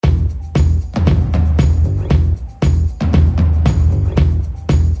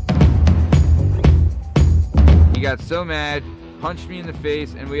so mad, punched me in the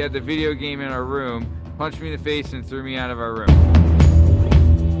face, and we had the video game in our room, punched me in the face and threw me out of our room.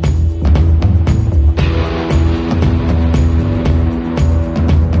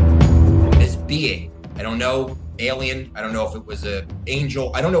 This being, I don't know, alien, I don't know if it was an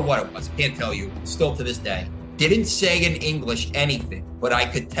angel, I don't know what it was, I can't tell you, still to this day, didn't say in English anything, but I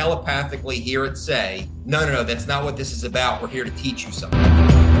could telepathically hear it say, no, that's not what this is about, we're here to teach you something.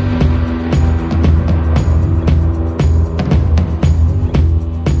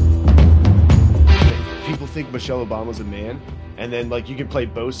 People think Michelle Obama's a man, and then like you can play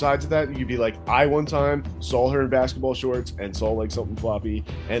both sides of that. You could be like, I one time saw her in basketball shorts and saw like something floppy,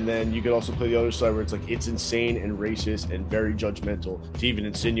 and then you could also play the other side where it's like it's insane and racist and very judgmental to even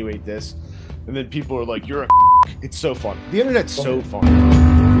insinuate this, and then people are like, you're a it's so fun. The internet's so fun.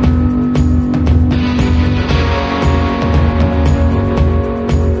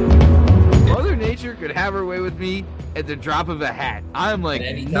 Mother Nature could have her way with me at the drop of a hat. I'm like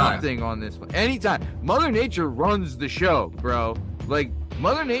nothing on this one. Anytime. Mother Nature runs the show, bro. Like,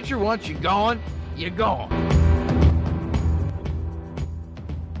 Mother Nature wants you gone, you're gone.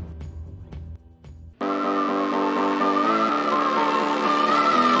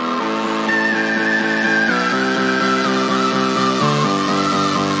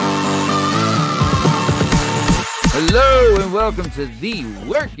 Hello and welcome to the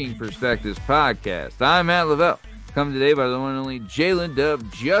Working Perspectives Podcast. I'm Matt Lavelle, come today by the one and only Jalen Dub,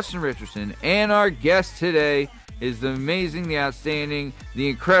 Justin Richardson, and our guest today is the amazing, the outstanding, the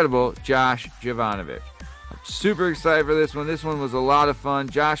incredible Josh Jovanovic. I'm super excited for this one. This one was a lot of fun.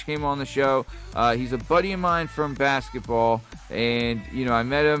 Josh came on the show. He's a buddy of mine from basketball, and I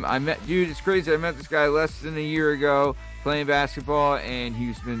met him. Dude, it's crazy. I met this guy less than a year ago playing basketball, and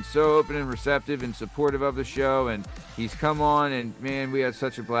he's been so open and receptive and supportive of the show, and he's come on, and man, we had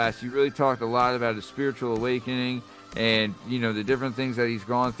such a blast. He really talked a lot about his spiritual awakening and the different things that he's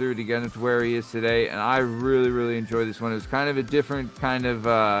gone through to get him to where he is today, and I really enjoyed this one. It was kind of a different different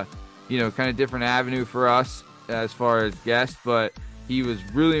avenue for us as far as guests, but he was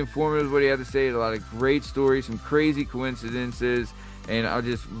really informative with what he had to say. He had a lot of great stories, some crazy coincidences, and I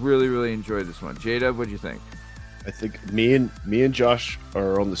just really enjoyed this one. J-Dub, what'd you think? I think me and Josh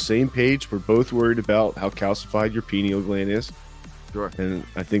are on the same page. We're both worried about how calcified your pineal gland is. Sure. And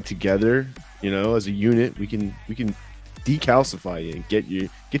I think together, as a unit, we can decalcify you and get you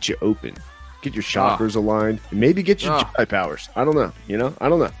open, get your chakras aligned, and maybe get your Jedi powers. I don't know. I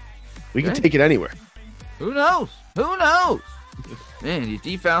don't know. We can take it anywhere. Who knows? Man, you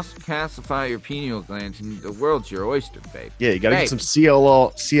decalcify your pineal glands, and the world's your oyster, babe. Yeah, you got to get some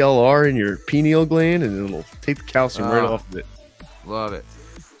CLR in your pineal gland, and it'll take the calcium right off of it. Love it.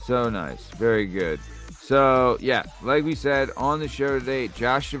 So nice. Very good. So, yeah, like we said, on the show today,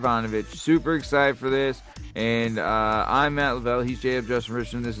 Josh Jovanovic. Super excited for this. And I'm Matt Lavelle. He's J.F. Justin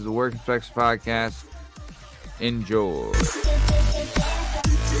Richardson. This is the Working Perspectives Podcast. Enjoy.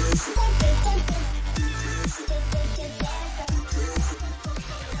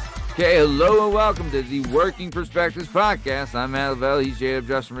 Okay, hello and welcome to the Working Perspectives Podcast. I'm Matt Lavelle. He's J.W.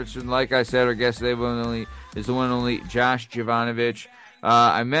 Justin Richardson. Like I said, our guest today is the one and only Josh Jovanovic.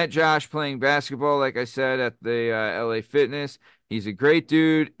 I met Josh playing basketball, like I said, at the LA Fitness. He's a great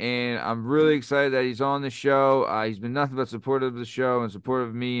dude, and I'm really excited that he's on the show. He's been nothing but supportive of the show and supportive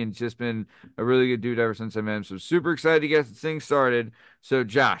of me, and just been a really good dude ever since I met him. So super excited to get this thing started. So,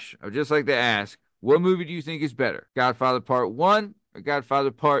 Josh, I would just like to ask, what movie do you think is better, Godfather Part 1 or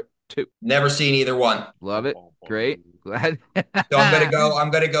Godfather Part 2? Never seen either one. Love it. Great. Glad. So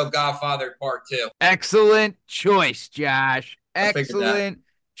I'm gonna go Godfather Part 2. Excellent choice, Josh. Excellent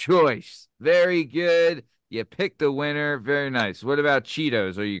choice. Very good. You picked the winner. Very nice. What about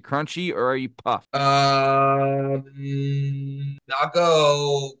Cheetos? Are you crunchy or are you puffed? I'll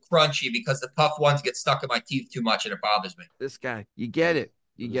go crunchy because the puff ones get stuck in my teeth too much and it bothers me. This guy, you get it.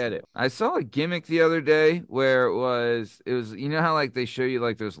 You get it. I saw a gimmick the other day where it was how like they show you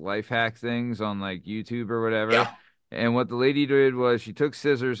like those life hack things on like YouTube or whatever. Yeah. And what the lady did was she took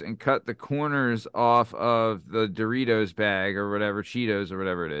scissors and cut the corners off of the Doritos bag or whatever, Cheetos or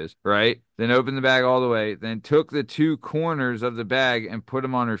whatever it is, right? Then opened the bag all the way, then took the two corners of the bag and put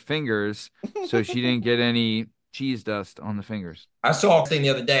them on her fingers so she didn't get any cheese dust on the fingers. I saw a thing the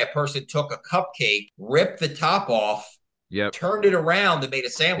other day. A person took a cupcake, ripped the top off, turned it around and made a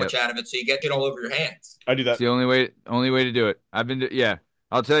sandwich out of it so you get it all over your hands. I do that. It's the only way to do it.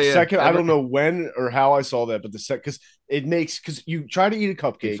 I'll tell you. Second, I don't know when or how I saw that, but because you try to eat a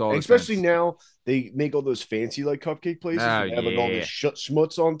cupcake, and especially now they make all those fancy like cupcake places. They have like all this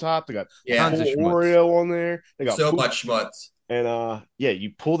schmutz on top. They got tons of Oreo on there. They got so much schmutz. And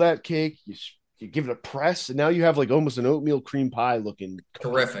you pull that cake, you you give it a press, and now you have like almost an oatmeal cream pie looking cookie.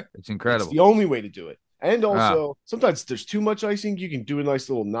 Terrific. It's It's incredible. the only way to do it. And also, sometimes there's too much icing. You can do a nice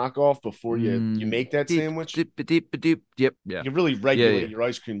little knockoff before you make that sandwich. Yep. Yeah. You can really regulate Yeah. your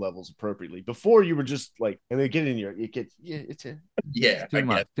ice cream levels appropriately. Before you were just like, and they get in your, it's a Yeah,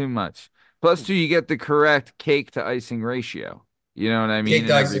 Too much. Plus, you get the correct cake to icing ratio. You know what I mean? Cake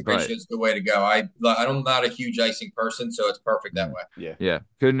to In every icing bite. ratio is the way to go. I'm not a huge icing person, so it's perfect that way. Yeah. Yeah,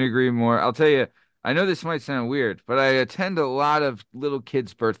 couldn't agree more. I'll tell you, I know this might sound weird, but I attend a lot of little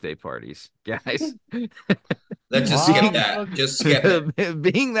kids' birthday parties, guys. Let's just Wow. skip that. Just skip it.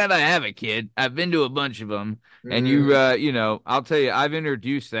 Being that I have a kid, I've been to a bunch of them, and I'll tell you, I've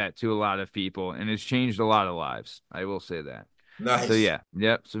introduced that to a lot of people, and it's changed a lot of lives. I will say that. Nice. So yeah,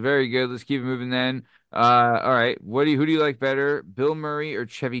 yep. So very good. Let's keep it moving then. All right. Who do you like better, Bill Murray or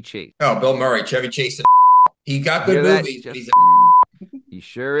Chevy Chase? Oh, Bill Murray, Chevy Chase. He got Hear good that, movies, but Justin? He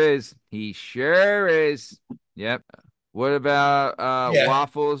sure is. He sure is. Yep. What about Yeah.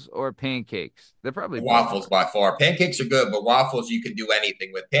 waffles or pancakes? They're probably waffles by far. Pancakes are good, but waffles you can do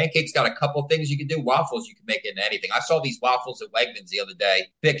anything with. Pancakes got a couple things you can do. Waffles you can make into anything. I saw these waffles at Wegmans the other day,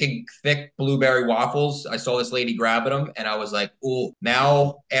 thick blueberry waffles. I saw this lady grabbing them, and I was like, "Ooh!"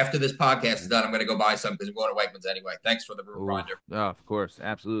 Now after this podcast is done, I'm going to go buy some because I'm going to Wegmans anyway. Thanks for the reminder. Oh, of course,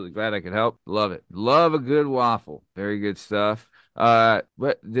 absolutely. Glad I could help. Love it. Love a good waffle. Very good stuff.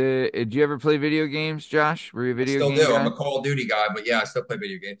 Did you ever play video games, Josh? Were you a video game Still do. guy? I'm a Call of Duty guy, but yeah, I still play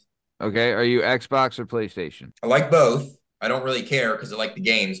video games. Okay. Are you Xbox or PlayStation? I like both. I don't really care because I like the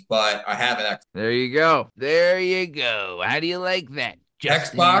games, but I have an Xbox. There you go. There you go. How do you like that,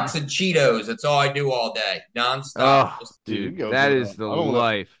 Justin? Xbox and Cheetos. That's all I do all day, nonstop. Oh, dude, that is the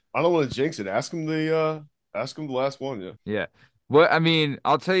life. I don't want to jinx it. Ask him the last one. Yeah. Yeah. Well, I mean,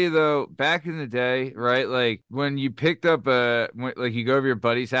 I'll tell you though, back in the day, right? Like when you picked up you go over your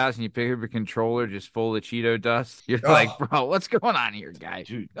buddy's house and you pick up a controller just full of Cheeto dust, you're like, bro, what's going on here, guy?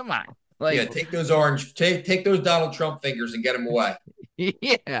 Dude, come on. Like, yeah, take those Donald Trump fingers and get them away.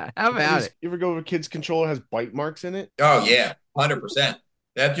 Yeah, how about it? You ever go over a kid's controller has bite marks in it? Oh yeah, 100%.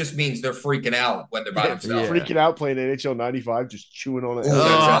 That just means they're freaking out when they're by themselves. Freaking out playing NHL 95, just chewing on it. Ooh,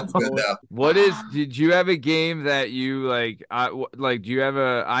 that sounds good though. Did you have a game that you like? Do you have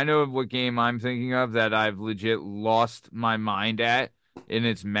I know what game I'm thinking of that I've legit lost my mind at, and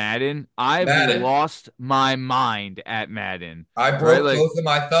it's Madden. I've lost my mind at Madden. I broke both of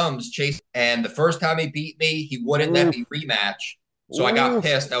my thumbs, Chase, and the first time he beat me, he wouldn't let me rematch. So I got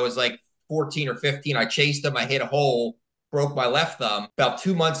pissed. I was like 14 or 15. I chased him. I hit a hole. Broke my left thumb. About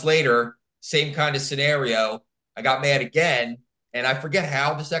 2 months later, same kind of scenario. I got mad again, and I forget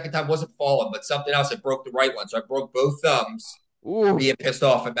how the second time wasn't falling, but something else. I broke the right one, so I broke both thumbs. Being pissed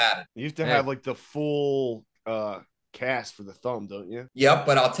off at Madden. You have to have like the full cast for the thumb, don't you? Yep,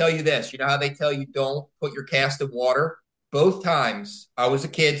 but I'll tell you this. You know how they tell you don't put your cast in water? Both times, I was a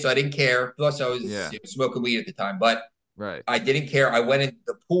kid, so I didn't care. Plus, I was smoking weed at the time, but I didn't care. I went in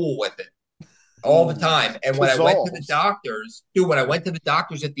the pool with it. All the time. And when I went to the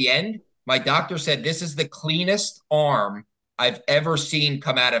doctors, at the end, my doctor said, this is the cleanest arm I've ever seen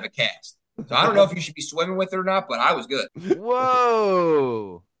come out of a cast. So I don't know if you should be swimming with it or not, but I was good.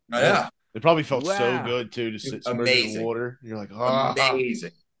 Whoa. Yeah. It probably felt so good, too, to sit in the water. You're like,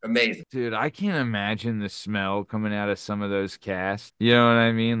 Amazing. Dude, I can't imagine the smell coming out of some of those casts. You know what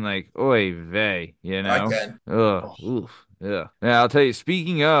I mean? Like, oy vey, you know? I can. Ugh. Oof. Yeah. Now, I'll tell you,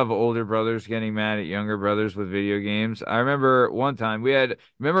 speaking of older brothers getting mad at younger brothers with video games, I remember one time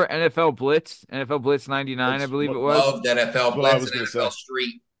remember NFL Blitz? NFL Blitz 99, I believe it was? Loved NFL Blitz and NFL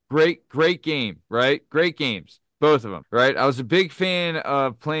Street. Great game, right? Great games. Both of them, right? I was a big fan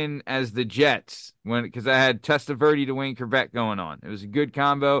of playing as the Jets because I had Testaverde to Wayne Corvette going on. It was a good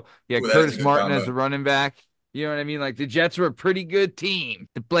combo. You had Curtis Martin as the running back. You know what I mean? Like the Jets were a pretty good team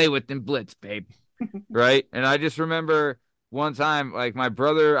to play with in Blitz, babe. Right? And I just remember one time, like my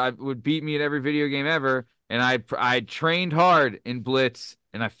brother would beat me at every video game ever, and I trained hard in Blitz,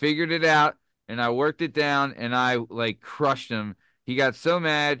 and I figured it out, and I worked it down, and I like crushed him. He got so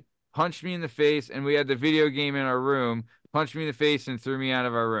mad, punched me in the face, and we had the video game in our room, punched me in the face, and threw me out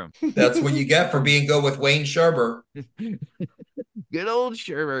of our room. That's what you get for being good with Wayne Sherbert. Good old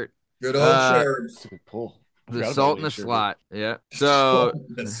Sherbert. Good old Sherbert. Good pull. The salt in the slot. Yeah. So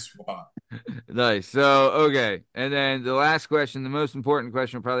nice. So okay. And then the last question, the most important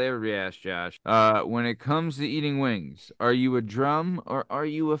question will probably ever be asked, Josh. When it comes to eating wings, are you a drum or are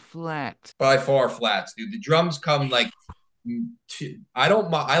you a flat? By far flats, dude. The drums come like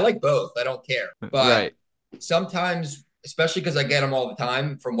I like both. I don't care. But sometimes, especially because I get them all the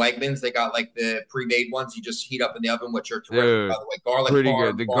time from Wegmans, they got like the pre-made ones you just heat up in the oven, which are terrific, by the way. Garlic pretty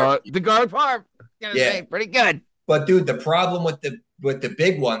parm, good. The garlic parm. gonna say pretty good. But dude, the problem with the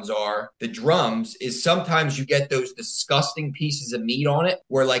big ones are the drums is sometimes you get those disgusting pieces of meat on it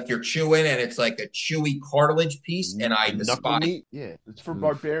where like you're chewing and it's like a chewy cartilage piece, and I Knuckle despise meat. Yeah, it's for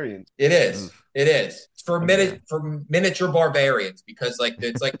barbarians. it. Is Oof. it is it's for Yeah. for miniature barbarians because like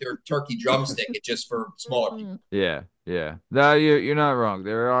it's like their turkey drumstick. It's just for smaller people. Yeah, yeah. No, you're not wrong.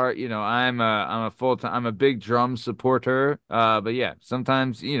 There are, I'm a big drum supporter. But yeah,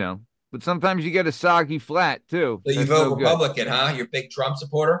 sometimes, but sometimes you get a soggy flat too. So you That's vote no good. Republican, huh? You're a big Trump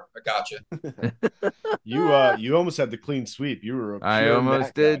supporter? I gotcha. You almost had the clean sweep. You were a I pure almost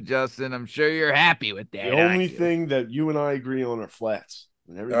Mac guy. did, Justin. I'm sure you're happy with The that, only aren't you? thing that you and I agree on are flats,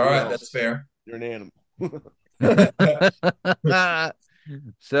 and All everything right, else, that's fair. you're an animal.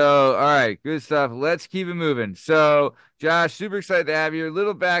 So, all right, good stuff. Let's keep it moving. So, Josh, super excited to have you. A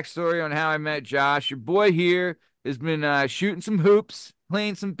little backstory on how I met Josh. Your boy here has been shooting some hoops,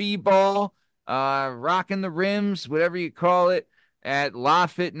 playing some b-ball, rocking the rims, whatever you call it, at La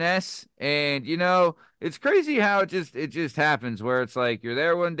Fitness. And it's crazy how it just happens where it's like you're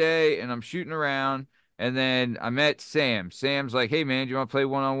there one day and I'm shooting around. And then I met Sam. Sam's like, hey, man, do you want to play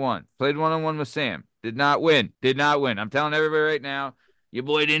one-on-one? Played one-on-one with Sam. Did not win. Did not win. I'm telling everybody right now, your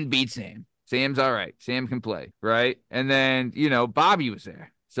boy didn't beat Sam. Sam's all right. Sam can play, right? And then, Bobby was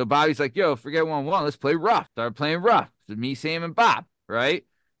there. So Bobby's like, yo, forget 1-1. Let's play rough. Started playing rough. So me, Sam, and Bob, right?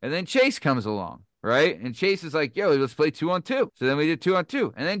 And then Chase comes along, right? And Chase is like, yo, let's play 2-on-2. So then we did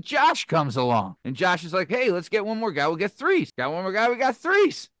 2-on-2. And then Josh comes along. And Josh is like, hey, let's get one more guy. We'll get threes. Got one more guy. We got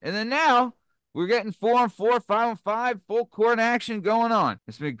threes. And then now we're getting 4-on-4, 5-on-5, full court action going on.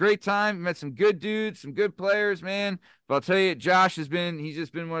 It's been a great time. Met some good dudes, some good players, man. But I'll tell you, he's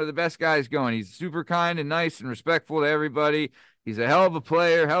just been one of the best guys going. He's super kind and nice and respectful to everybody. He's a hell of a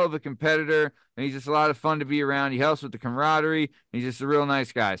player, hell of a competitor, and he's just a lot of fun to be around. He helps with the camaraderie. He's just a real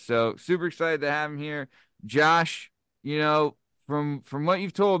nice guy. So super excited to have him here. Josh, from what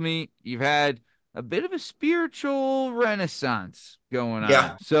you've told me, you've had a bit of a spiritual renaissance going on.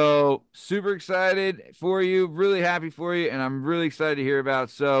 Yeah. So super excited for you, really happy for you, and I'm really excited to hear about.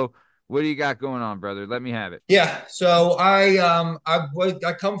 So what do you got going on, brother? Let me have it. Yeah, so I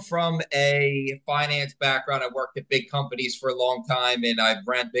come from a finance background. I worked at big companies for a long time, and I've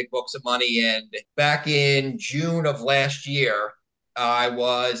ran big books of money. And back in June of last year, I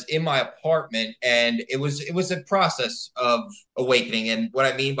was in my apartment, and it was a process of awakening. And what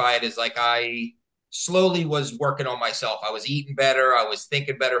I mean by it is like I slowly was working on myself. I was eating better. I was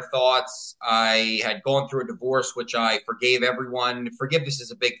thinking better thoughts. I had gone through a divorce, which I forgave everyone. Forgiveness is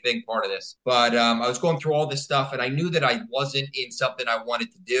a big thing, part of this. But I was going through all this stuff, and I knew that I wasn't in something I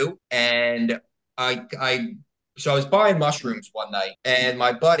wanted to do. And so I was buying mushrooms one night, and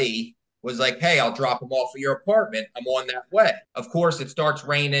my buddy was like, hey, I'll drop them off at your apartment. I'm on that way. Of course, it starts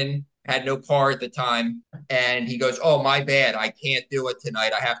raining. Had no car at the time. And he goes, oh, my bad. I can't do it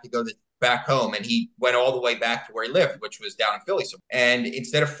tonight. I have to go back home. And he went all the way back to where he lived, which was down in Philly. And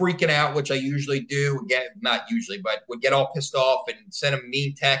instead of freaking out, which I usually do, not usually, but would get all pissed off and send him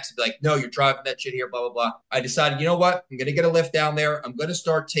mean texts, be like, no, you're driving that shit here, blah, blah, blah. I decided, you know what? I'm going to get a lift down there. I'm going to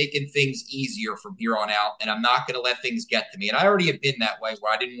start taking things easier from here on out, and I'm not going to let things get to me. And I already have been that way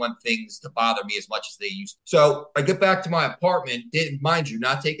where I didn't want things to bother me as much as they used to. So I get back to my apartment, mind you,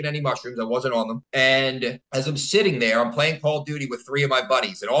 not taking any mushrooms. I wasn't on them. And as I'm sitting there, I'm playing Call of Duty with 3 of my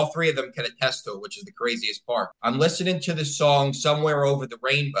buddies, and all 3 of them can attest to it, which is the craziest part. I'm listening to the song Somewhere Over the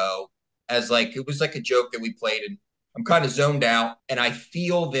Rainbow as like, it was like a joke that we played, and I'm kind of zoned out, and I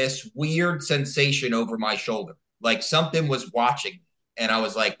feel this weird sensation over my shoulder. Like something was watching me. And I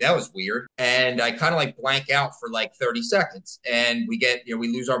was like, that was weird. And I kind of like blank out for like 30 seconds. And we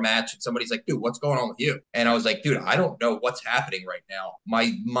lose our match. And somebody's like, dude, what's going on with you? And I was like, dude, I don't know what's happening right now.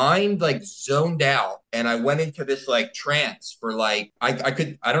 My mind like zoned out. And I went into this like trance for like, I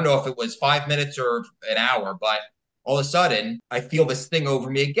don't know if it was 5 minutes or an hour, but all of a sudden I feel this thing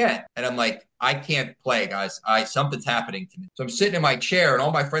over me again. And I'm like, I can't play, guys. Something's happening to me. So I'm sitting in my chair, and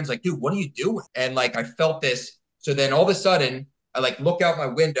all my friends like, dude, what are you doing? And like, I felt this. So then all of a sudden, I like look out my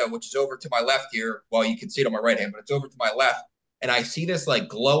window, which is over to my left here. Well, you can see it on my right hand, but it's over to my left. And I see this like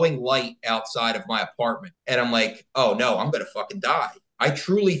glowing light outside of my apartment. And I'm like, oh no, I'm going to fucking die. I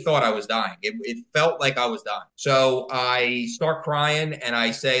truly thought I was dying. It felt like I was dying. So I start crying, and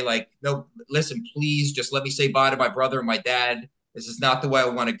I say like, no, listen, please just let me say bye to my brother and my dad. This is not the way I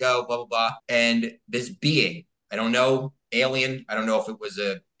want to go, blah, blah, blah. And this being, I don't know, alien, I don't know if it was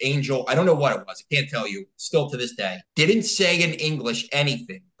an angel, I don't know what it was. I can't tell you, still to this day. Didn't say in English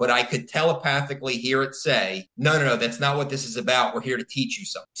anything, but I could telepathically hear it say, no, that's not what this is about. We're here to teach you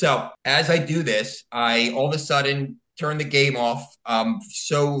something. So as I do this, I all of a sudden turn the game off.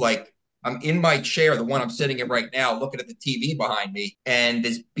 So like I'm in my chair, the one I'm sitting in right now, looking at the TV behind me, and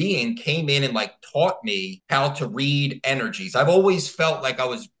this being came in and like taught me how to read energies. I've always felt like I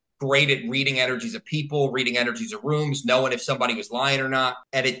was great at reading energies of people, reading energies of rooms, knowing if somebody was lying or not.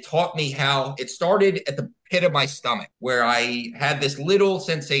 And it taught me how it started at the pit of my stomach where I had this little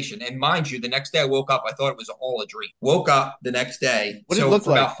sensation. And mind you, the next day I woke up, I thought it was all a dream. Woke up the next day. What did it look for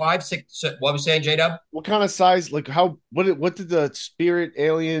like? about 5, 6, what was saying, J-Dub? What kind of size? Like what did the spirit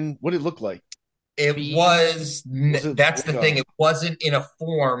alien? What did it look like? It that's the thing. It wasn't in a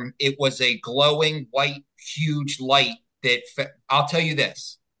form. It was a glowing white, huge light that I'll tell you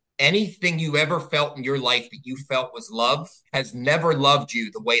this. Anything you ever felt in your life that you felt was love has never loved you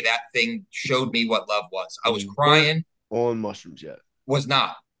the way that thing showed me what love was. I was crying. On mushrooms yet? Was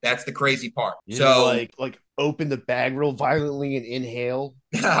not. That's the crazy part. You so like open the bag real violently and inhale.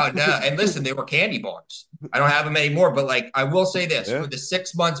 No. And listen, they were candy bars. I don't have them anymore, but like I will say this: for the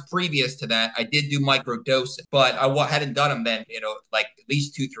 6 months previous to that, I did do microdosing, but I hadn't done them then, like at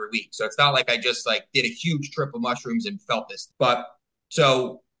least 2-3 weeks. So it's not like I just like did a huge trip of mushrooms and felt this. But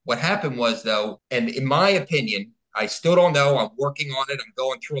so what happened was though, and in my opinion, I still don't know. I'm working on it. I'm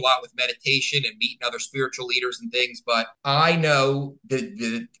going through a lot with meditation and meeting other spiritual leaders and things. But I know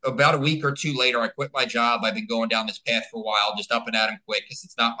that about a week or two later, I quit my job. I've been going down this path for a while, just up and at 'em quick because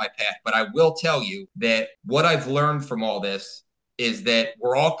it's not my path. But I will tell you that what I've learned from all this is that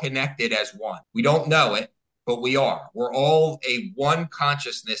we're all connected as one. We don't know it, but we are. We're all a one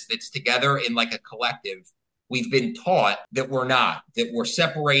consciousness that's together in like a collective. We've been taught that we're not, that we're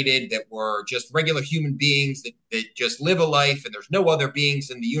separated, that we're just regular human beings that just live a life and there's no other beings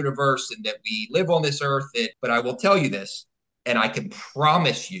in the universe and that we live on this earth. But I will tell you this, and I can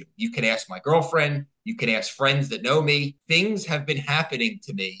promise you, you can ask my girlfriend, you can ask friends that know me, things have been happening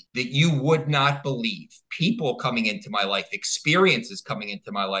to me that you would not believe. People coming into my life, experiences coming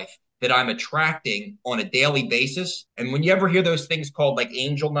into my life that I'm attracting on a daily basis. And when you ever hear those things called like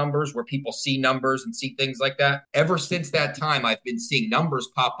angel numbers, where people see numbers and see things like that, ever since that time, I've been seeing numbers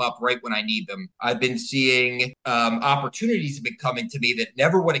pop up right when I need them. I've been seeing opportunities have been coming to me that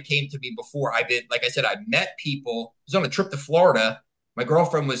never would have came to me before. Like I said, I met people. I was on a trip to Florida. My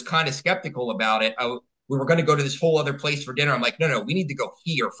girlfriend was kind of skeptical about it. We were going to go to this whole other place for dinner. I'm like, no, we need to go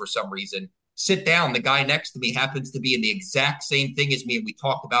here for some reason. Sit down. The guy next to me happens to be in the exact same thing as me. And we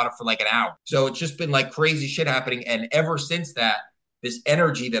talked about it for like an hour. So it's just been like crazy shit happening. And ever since that, this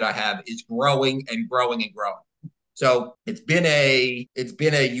energy that I have is growing and growing and growing. So it's been a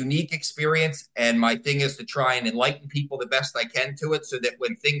unique experience. And my thing is to try and enlighten people the best I can to it so that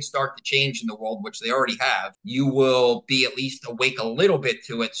when things start to change in the world, which they already have, you will be at least awake a little bit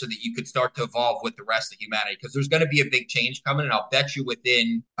to it so that you could start to evolve with the rest of humanity. Because there's going to be a big change coming. And I'll bet you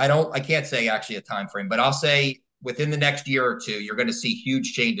I can't say actually a time frame, but I'll say within the next year or two, you're going to see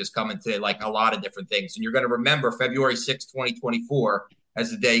huge changes coming to like a lot of different things. And you're going to remember February 6, 2024 as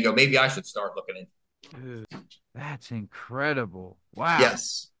the day you go, maybe I should start looking into it. Dude, that's incredible. Wow.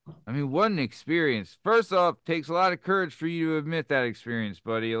 Yes. I mean, what an experience. First off, takes a lot of courage for you to admit that experience,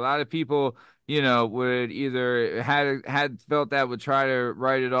 buddy. A lot of people, would either had felt that would try to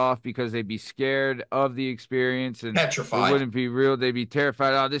write it off because they'd be scared of the experience and petrified. It wouldn't be real. They'd be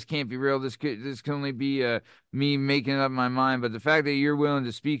terrified. Oh, this can't be real. This can only be me making up my mind. But the fact that you're willing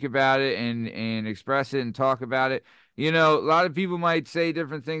to speak about it and express it and talk about it, a lot of people might say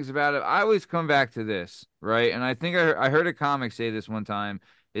different things about it. I always come back to this, right? And I think I heard a comic say this one time,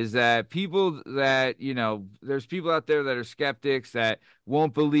 is that people that, there's people out there that are skeptics that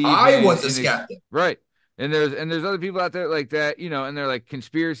won't believe. I was a skeptic. Right. And there's other people out there like that, and they're like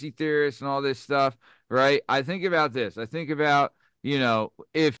conspiracy theorists and all this stuff, right? I think about this. I think about,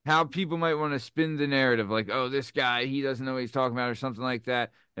 if how people might want to spin the narrative, like, oh, this guy, he doesn't know what he's talking about or something like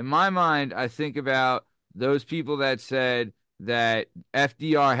that. In my mind, I think about those people that said that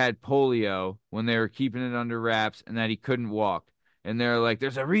FDR had polio when they were keeping it under wraps and that he couldn't walk. And they're like,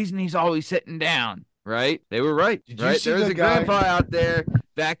 there's a reason he's always sitting down, right? They were right, right? There was a grandpa out there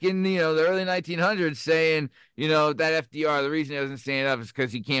back in, the early 1900s saying, that FDR, the reason he doesn't stand up is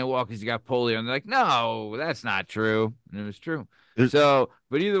because he can't walk because he got polio. And they're like, no, that's not true. And it was true.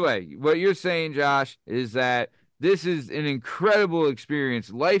 But either way, what you're saying, Josh, is that this is an incredible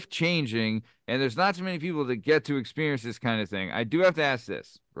experience, life-changing, and there's not too many people that get to experience this kind of thing. I do have to ask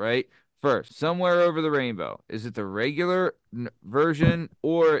this, right? First, Somewhere Over the Rainbow. Is it the regular version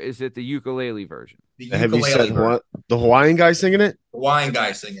or is it the ukulele version? Have you said the Hawaiian guy singing it? Hawaiian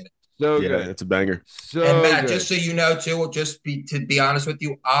guy singing it. So yeah, good. It's a banger. And Matt, just so you know, too, to be honest with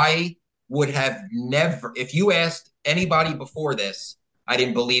you, I would have never, if you asked anybody before this, I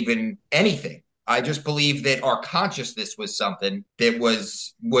didn't believe in anything. I just believe that our consciousness was something that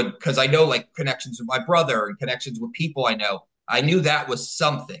because I know like connections with my brother and connections with people I know. I knew that was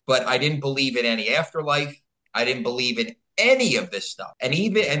something, but I didn't believe in any afterlife. I didn't believe in any of this stuff. And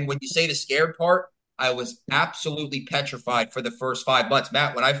when you say the scared part, I was absolutely petrified for the first 5 months.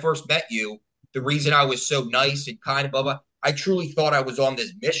 Matt, when I first met you, the reason I was so nice and kind of blah, blah, I truly thought I was on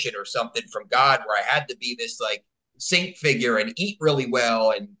this mission or something from God where I had to be this like saint figure and eat really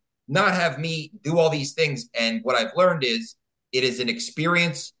well and not have me do all these things. And what I've learned is it is an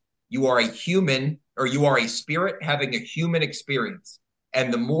experience. You are a human, or you are a spirit having a human experience.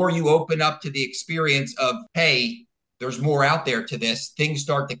 And the more you open up to the experience of, hey, there's more out there to this, things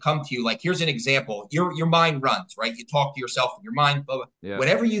start to come to you. Like, here's an example. Your mind runs, right? You talk to yourself in your mind, blah, blah. Yeah.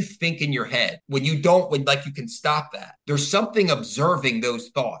 Whatever you think in your head, when you can stop that. There's something observing those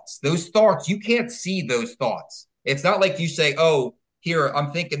thoughts. Those thoughts, you can't see those thoughts. It's not like you say, oh, here,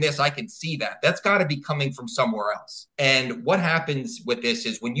 I'm thinking this, I can see that. That's got to be coming from somewhere else. And what happens with this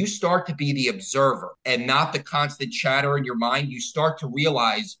is when you start to be the observer and not the constant chatter in your mind, you start to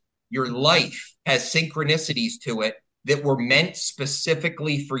realize your life has synchronicities to it that were meant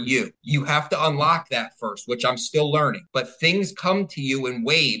specifically for you. You have to unlock that first, which I'm still learning. But things come to you in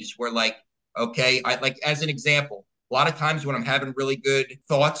waves where like, okay, like as an example, a lot of times when I'm having really good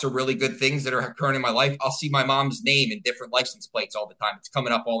thoughts or really good things that are occurring in my life, I'll see my mom's name in different license plates all the time. It's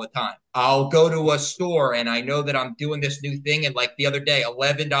coming up all the time. I'll go to a store and I know that I'm doing this new thing. And like the other day,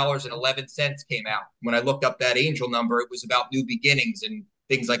 $11.11 came out. When I looked up that angel number, it was about new beginnings and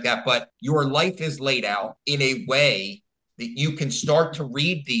things like that. But your life is laid out in a way that you can start to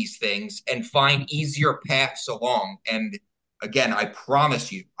read these things and find easier paths along. And again, I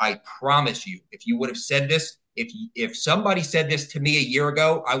promise you, if you would have said this, if somebody said this to me a year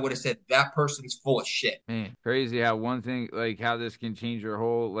ago, I would have said that person's full of shit. Man, crazy how one thing, like how this can change your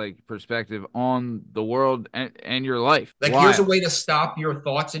whole like perspective on the world and your life. Like, Wild. Here's a way to stop your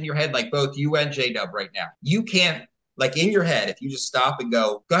thoughts in your head, like both you and J-Dub right now. You can't, like in your head, if you just stop and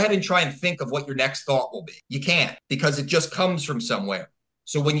go ahead and try and think of what your next thought will be. You can't, because it just comes from somewhere.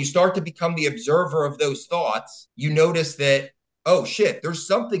 So when you start to become the observer of those thoughts, you notice that, oh shit, there's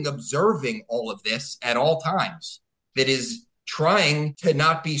something observing all of this at all times that is trying to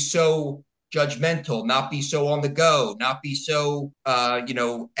not be so judgmental, not be so on the go, not be so,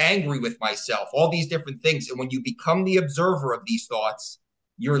 angry with myself, all these different things. And when you become the observer of these thoughts,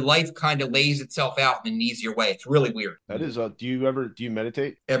 your life kind of lays itself out in an easier way. It's really weird. That is, do you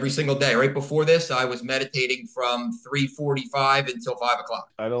meditate? Every single day. Right before this, I was meditating from 3:45 until 5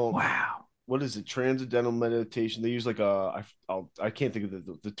 o'clock. Wow. What is it? Transcendental meditation. They use like I can't think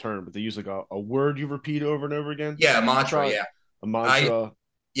of the term, but they use like a word you repeat over and over again. Yeah, a mantra. Yeah, a mantra.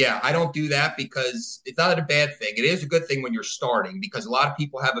 I don't do that because it's not a bad thing. It is a good thing when you're starting, because a lot of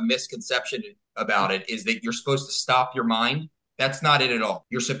people have a misconception about it, is that you're supposed to stop your mind. That's not it at all.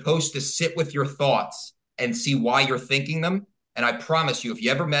 You're supposed to sit with your thoughts and see why you're thinking them. And I promise you, if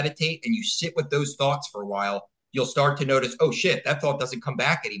you ever meditate and you sit with those thoughts for a while, you'll start to notice, oh shit, that thought doesn't come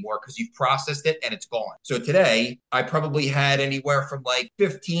back anymore because you've processed it and it's gone. So today, I probably had anywhere from like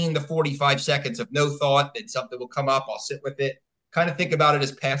 15 to 45 seconds of no thought. Then something will come up. I'll sit with it. Kind of think about it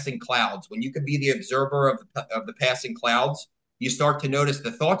as passing clouds. When you can be the observer of the passing clouds, you start to notice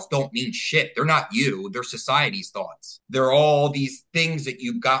the thoughts don't mean shit. They're not you. They're society's thoughts. They're all these things that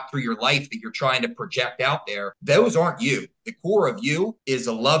you've got through your life that you're trying to project out there. Those aren't you. The core of you is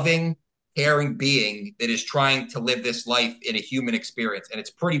a loving, caring being that is trying to live this life in a human experience. And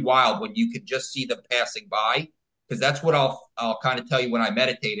it's pretty wild when you can just see them passing by, because that's what I'll kind of tell you when I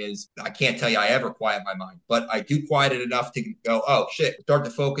meditate is, I can't tell you I ever quiet my mind, but I do quiet it enough to go, oh shit, start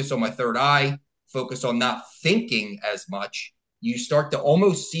to focus on my third eye, focus on not thinking as much. You start to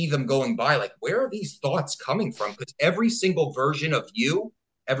almost see them going by, like, where are these thoughts coming from? Because every single version of you,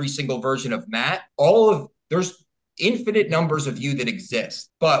 every single version of Matt, there's infinite numbers of you that exist.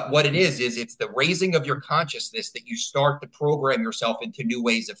 But what it is it's the raising of your consciousness that you start to program yourself into new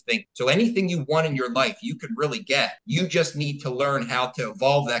ways of thinking. So anything you want in your life, you can really get. You just need to learn how to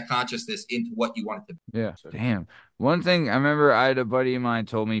evolve that consciousness into what you want it to be. Yeah. Damn. One thing I remember, I had a buddy of mine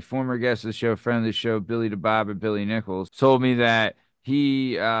told me, former guest of the show, friend of the show, Billy DeBob and Billy Nichols, told me that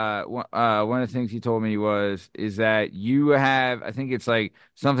he one of the things he told me is that you have, I think it's like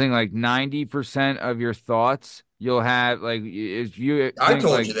something like 90% of your thoughts you'll have, like, if you I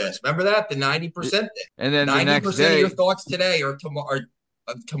told like, you this. Remember that? The 90% thing. And then 90% the next day, of your thoughts today are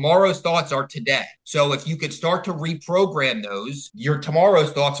tomorrow's thoughts are today. So if you could start to reprogram those, your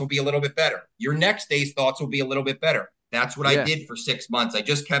tomorrow's thoughts will be a little bit better. Your next day's thoughts will be a little bit better. That's what I did for 6 months. I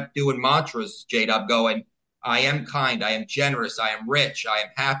just kept doing mantras, J-Dub, going, I am kind, I am generous, I am rich, I am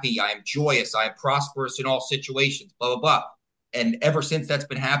happy, I am joyous, I am prosperous in all situations, blah, blah, blah. And ever since that's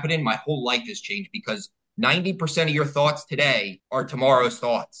been happening, my whole life has changed because 90% of your thoughts today are tomorrow's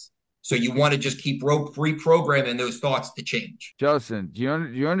thoughts. So you want to just keep reprogramming those thoughts to change. Justin, do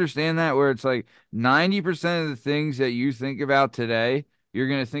you understand that where it's like 90% of the things that you think about today, you're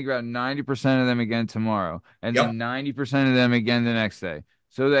going to think about 90% of them again tomorrow, and Yep. then 90% of them again the next day,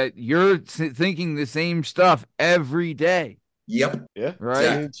 so that you're thinking the same stuff every day, Yep. Yeah, right?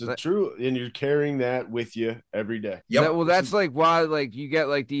 I mean, it's true, and you're carrying that with you every day. Yep. That's like why like you get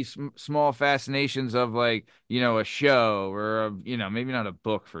like these small fascinations of like, a show or maybe not a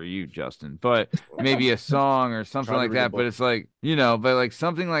book for you, Justin, but maybe a song or something Try to like read a that. But book. it's like, but like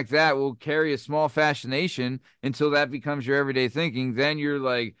something like that will carry a small fascination until that becomes your everyday thinking. Then you're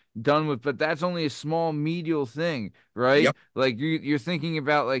like done with, but that's only a small medial thing, right? Yep. Like you're thinking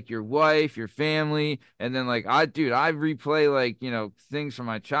about like your wife, your family, and then like I replay like, things from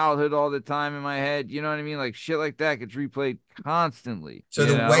my childhood all the time in my head. You know what I mean? Like shit like that gets replayed constantly, So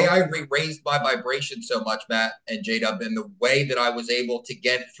the way I raised my vibration so much, Matt and J-Dub, and the way that I was able to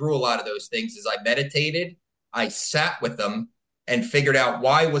get through a lot of those things is I meditated, I sat with them and figured out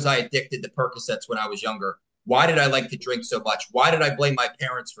why was I addicted to Percocets when I was younger? Why did I like to drink so much? Why did I blame my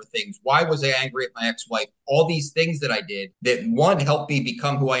parents for things? Why was I angry at my ex-wife? All these things that I did that one helped me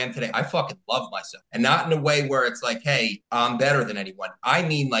become who I am today. I fucking love myself. And not in a way where it's like, hey, I'm better than anyone. I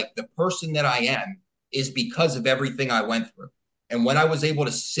mean, like the person that I am is because of everything I went through. And when I was able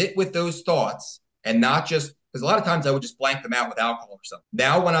to sit with those thoughts and not just, because a lot of times I would just blank them out with alcohol or something.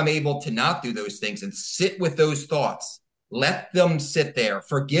 Now, when I'm able to not do those things and sit with those thoughts, let them sit there,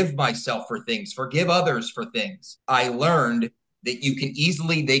 forgive myself for things, forgive others for things. I learned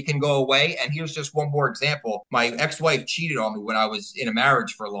that they can go away. And here's just one more example. My ex-wife cheated on me when I was in a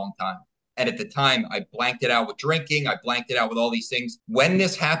marriage for a long time. And at the time, I blanked it out with drinking. I blanked it out with all these things. When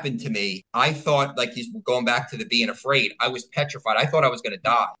this happened to me, I thought, like he's going back to the being afraid, I was petrified. I thought I was going to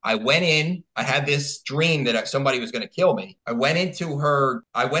die. I went in, I had this dream that somebody was going to kill me. I went into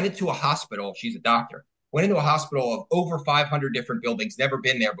a hospital. She's a doctor. Went into a hospital of over 500 different buildings, never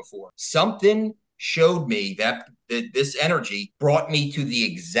been there before. Something showed me that this energy brought me to the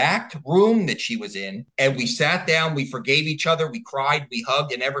exact room that she was in. And we sat down, we forgave each other, we cried, we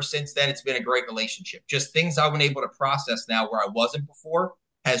hugged. And ever since then, it's been a great relationship. Just things I've been able to process now where I wasn't before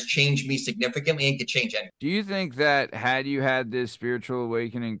has changed me significantly and could change anything. Do you think that had you had this spiritual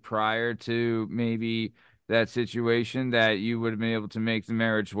awakening prior to maybe that situation that you would have been able to make the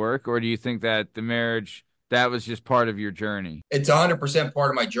marriage work? Or do you think that the marriage, that was just part of your journey? It's 100% part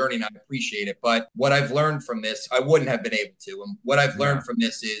of my journey and I appreciate it. But what I've learned from this, I wouldn't have been able to. And what I've learned from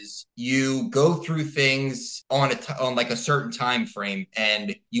this is you go through things on like a certain time frame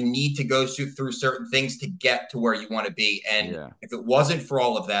and you need to go through certain things to get to where you want to be. And if it wasn't for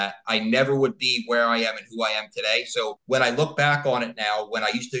all of that, I never would be where I am and who I am today. So when I look back on it now, when I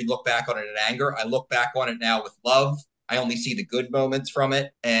used to look back on it in anger, I look back on it now with love. I only see the good moments from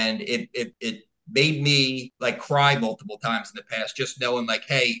it. And it made me like cry multiple times in the past, just knowing like,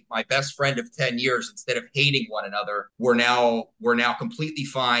 hey, my best friend of 10 years, instead of hating one another, we're now completely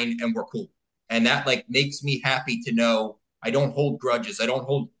fine and we're cool. And that like makes me happy to know I don't hold grudges. I don't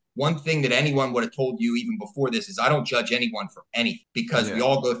hold one thing that anyone would have told you even before this is I don't judge anyone for anything because we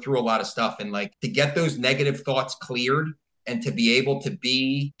all go through a lot of stuff. And like to get those negative thoughts cleared and to be able to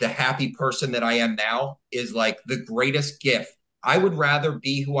be the happy person that I am now is like the greatest gift. I would rather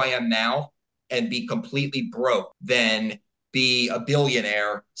be who I am now and be completely broke than be a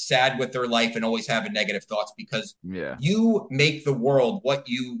billionaire, sad with their life and always having negative thoughts because you make the world what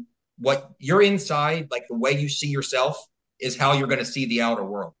you're inside, like the way you see yourself is how you're going to see the outer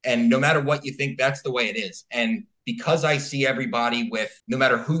world. And no matter what you think, that's the way it is. And because I see everybody with no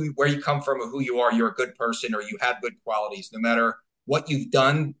matter where you come from or who you are, you're a good person or you have good qualities, no matter what you've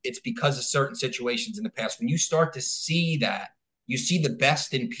done, it's because of certain situations in the past. When you start to see that, you see the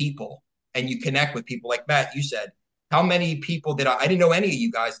best in people. And you connect with people like Matt, you said, how many people I didn't know any of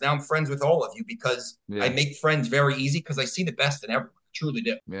you guys. Now I'm friends with all of you because I make friends very easy because I see the best in everyone. I truly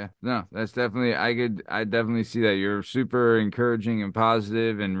do. Yeah, no, that's definitely, I definitely see that. You're super encouraging and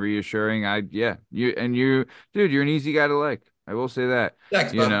positive and reassuring. Dude, you're an easy guy to like. I will say that.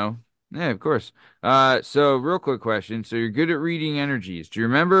 Thanks, bud. Yeah, of course. So real quick question. So you're good at reading energies. Do you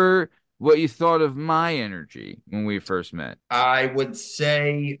remember what you thought of my energy when we first met? I would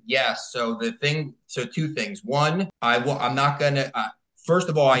say yes. So two things. One, I'm not gonna. first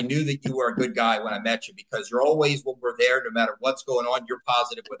of all, I knew that you were a good guy when I met you because you're always, when we're there, no matter what's going on, you're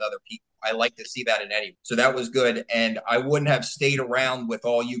positive with other people. I like to see that in anyone. So that was good. And I wouldn't have stayed around with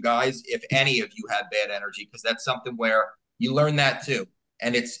all you guys if any of you had bad energy, because that's something where you learn that too.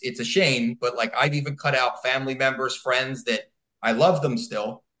 And it's a shame, but like I've even cut out family members, friends that I love them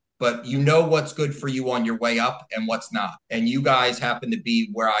still, but you know what's good for you on your way up and what's not. And you guys happen to be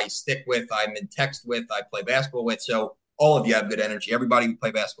where I stick with, I'm in text with, I play basketball with. So all of you have good energy. Everybody we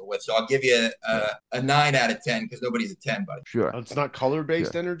play basketball with. So I'll give you a 9 out of 10 because nobody's a 10, buddy. Sure. It's not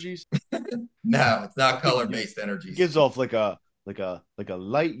color-based energies. No, it's not color-based energies. It gives off like a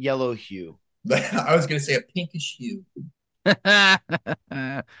light yellow hue. I was going to say a pinkish hue. Yeah,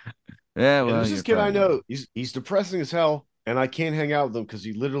 well, there's this kid I know. He's depressing as hell, and I can't hang out with him because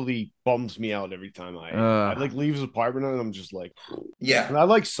he literally bums me out every time I like leave his apartment, and I'm just like, yeah. And I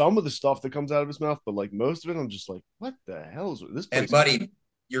like some of the stuff that comes out of his mouth, but like most of it, I'm just like, what the hell is this place? And buddy,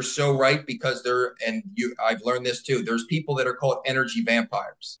 you're so right, because I've learned this too. There's people that are called energy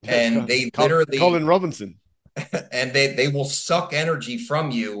vampires, and they literally Colin Robinson. And they will suck energy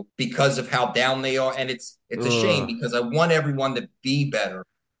from you because of how down they are. And it's a shame because I want everyone to be better.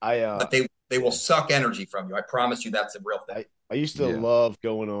 But they will suck energy from you. I promise you that's a real thing. I used to love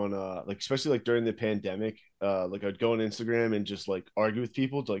going on like especially like during the pandemic, like I'd go on Instagram and just like argue with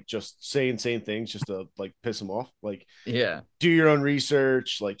people to like just say insane things just to like piss them off. Like, do your own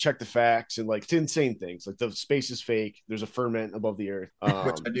research, like check the facts, and like it's insane things. Like the space is fake. There's a ferment above the earth.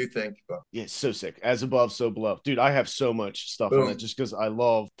 Which I do think. But... yeah, it's so sick. As above, so below. Dude, I have so much stuff on that just because I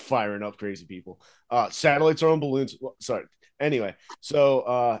love firing up crazy people. Satellites are on balloons. Sorry. Anyway,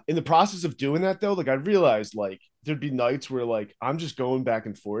 so in the process of doing that though, like I realized like there'd be nights where like I'm just going back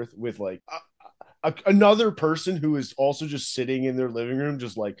and forth with like another person who is also just sitting in their living room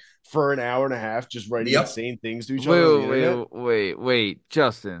just like for an hour and a half just writing insane things to each other. Wait,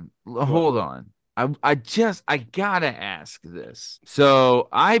 Justin, hold on. I gotta ask this. So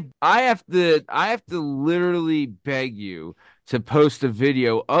I have to literally beg you to post a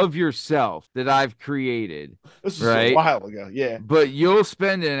video of yourself that I've created. This was a while ago, yeah. But you'll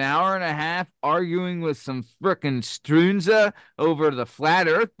spend an hour and a half arguing with some frickin' Strunza over the flat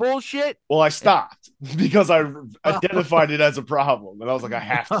Earth bullshit. Well, I stopped because I identified it as a problem, and I was like, I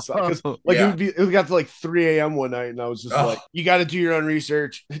have to stop. Because like it got to like 3 a.m. one night, and I was just like, you got to do your own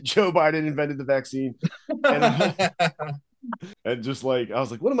research. Joe Biden invented the vaccine, and just like I was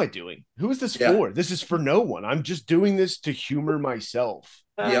like, what am I doing? Who is this for? This is for no one. I'm just doing this to humor myself.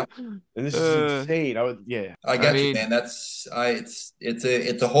 Yeah, and this is insane. I got you, man. That's it's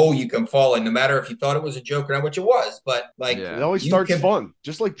a hole you can fall in, no matter if you thought it was a joke or not, which it was. But like, it always starts fun,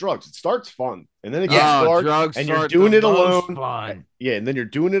 just like drugs. It starts fun, and then it gets dark, drugs and you're doing it alone. Fun. Yeah, and then you're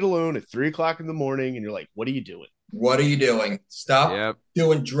doing it alone at 3 o'clock in the morning, and you're like, what are you doing? What are you doing? Stop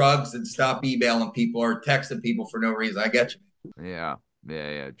doing drugs and stop emailing people or texting people for no reason. I get you.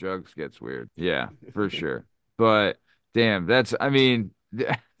 Yeah. Drugs gets weird. Yeah, for sure. But damn, that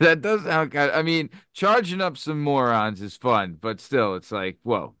does sound kind of, I mean, charging up some morons is fun, but still, it's like,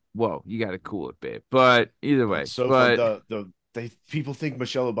 whoa, you got to cool it, babe. But either way, people think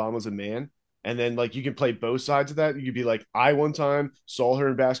Michelle Obama's a man. And then, like, you can play both sides of that. You could be like, I one time saw her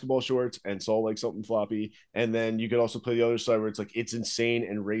in basketball shorts and saw, like, something floppy. And then you could also play the other side where it's like, it's insane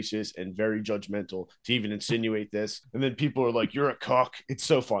and racist and very judgmental to even insinuate this. And then people are like, you're a cuck. It's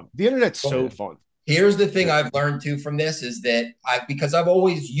so fun. The internet's so fun. Here's the thing I've learned, too, from this is that because I've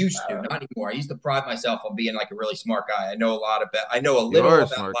always used to, not anymore. I used to pride myself on being, like, a really smart guy. I know a lot about a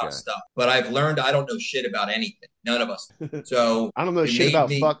lot of stuff. But I've learned I don't know shit about anything. None of us. So I don't know shit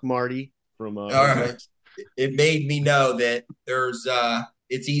about fuck Marty. All right. It made me know that there's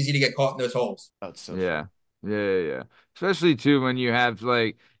it's easy to get caught in those holes. That's so yeah. Especially too when you have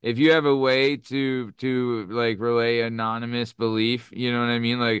like if you have a way to like relay anonymous belief, you know what I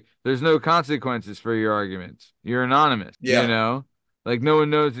mean? Like there's no consequences for your arguments. You're anonymous. You know? Like no one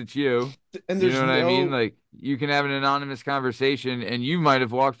knows it's you. And you know what I mean? Like you can have an anonymous conversation and you might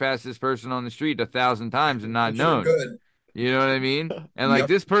have walked past this person on the street 1,000 times and not known. Good. You know what I mean? And like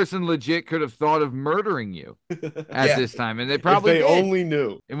this person legit could have thought of murdering you at this time, and they probably if they only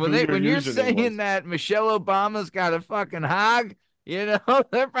knew. And when you're saying that Michelle Obama's got a fucking hog, you know,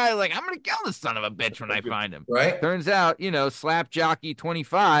 they're probably like, I'm gonna kill this son of a bitch when I find him. Right? Turns out, you know, Slap Jockey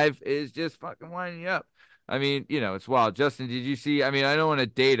 25 is just fucking winding you up. I mean, you know, it's wild. Justin, did you see? I mean, I don't want to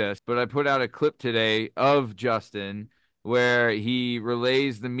date us, but I put out a clip today of Justin where he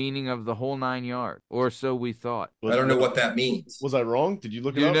relays the meaning of the whole 9 yards, or so we thought. I don't know what that means. Was I wrong? Did you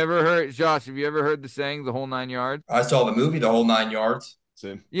look it up? You never heard, Josh, have you ever heard the saying, the whole 9 yards? I saw the movie, The Whole 9 Yards.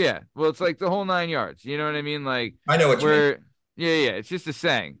 Same. Yeah, well, it's like the whole 9 yards. You know what I mean? Like, I know what you mean. Yeah. It's just a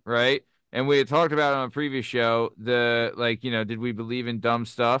saying, right? And we had talked about it on a previous show, did we believe in dumb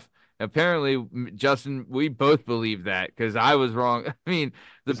stuff? Apparently, Justin, we both believe that because I was wrong. I mean,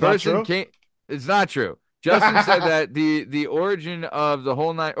 the It's not person true. came. It's not true. Justin said that the origin of the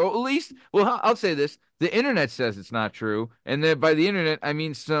whole nine, or at least, well, I'll say this: the internet says it's not true, and then by the internet I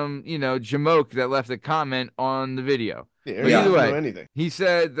mean some jamoke that left a comment on the video. The But internet either doesn't know way, anything. he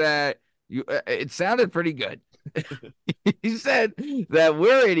said that it sounded pretty good. He said that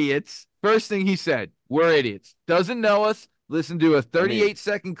we're idiots. First thing he said, we're idiots. Doesn't know us. Listen to a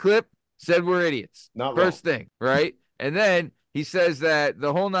 38-second clip. Said we're idiots. Not wrong. First thing, right? And then he says that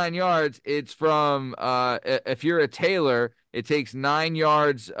the whole 9 yards, it's from if you're a tailor, it takes 9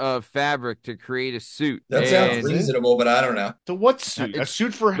 yards of fabric to create a suit. That sounds reasonable, but I don't know. So what suit? A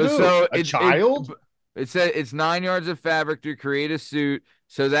suit for who? So a child? It said it's 9 yards of fabric to create a suit.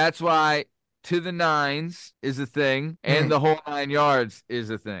 So that's why to the nines is a thing, and the whole 9 yards is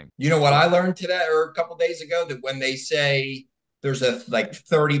a thing. You know what I learned today or a couple days ago? That when they say there's a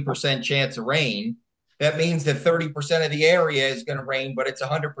 30% chance of rain, that means that 30% of the area is going to rain, but it's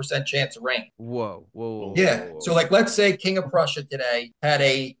 100% chance of rain. Whoa. Yeah. So let's say King of Prussia today had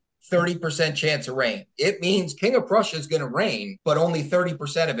a 30% chance of rain. It means King of Prussia is going to rain, but only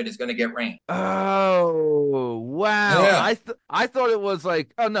 30% of it is going to get rain. Oh, wow. Yeah. I thought it was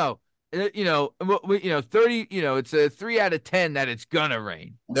like, oh no. 30, it's a 3 out of 10 that it's gonna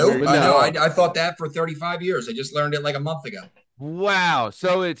rain. Nope. I know. I thought that for 35 years. I just learned it like a month ago. Wow.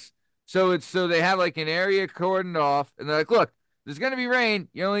 So they have like an area cordoned off, and they're like, look, there's gonna be rain.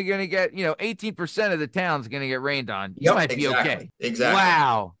 You're only gonna get 18% of the town's gonna get rained on. You might be okay. Exactly.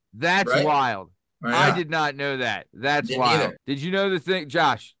 Wow, that's wild. Right. I did not know that. That's wild. Either. Did you know the thing,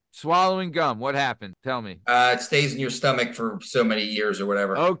 Josh? Swallowing gum. What happened? Tell me. It stays in your stomach for so many years or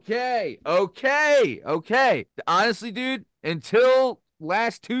whatever. Okay. Honestly, dude, until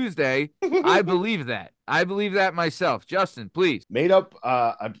last Tuesday, I believe that. I believe that myself. Justin, please. Made up.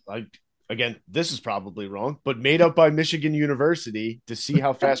 Again, this is probably wrong, but made up by Michigan University to see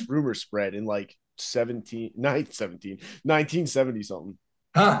how fast rumors spread in like 1970 something.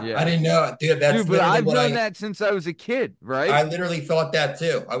 Huh? Yeah. I didn't know, dude. But I've known that since I was a kid, right? I literally thought that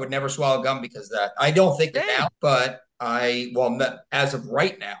too. I would never swallow gum because of that. I don't think it now, but as of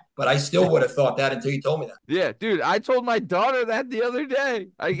right now, but I still would have thought that until you told me that. Yeah, dude, I told my daughter that the other day.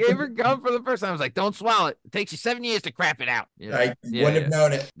 I gave her gum for the first time. I was like, don't swallow it. It takes you 7 years to crap it out. I wouldn't have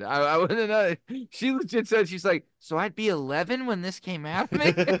known it. I wouldn't have known it. She legit said, she's like, so I'd be 11 when this came out of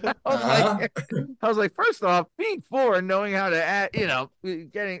me? I was like, first off, being 4 and knowing how to add,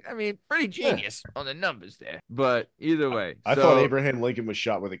 pretty genius on the numbers there. But either way. I thought Abraham Lincoln was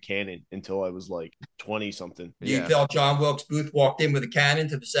shot with a cannon until I was like 20 something. You thought John Wilkes Booth walked in with a cannon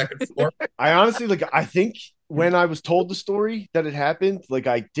to the second floor? I honestly, I think when I was told the story that it happened,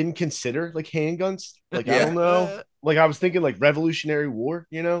 I didn't consider handguns. I don't know. I was thinking Revolutionary War,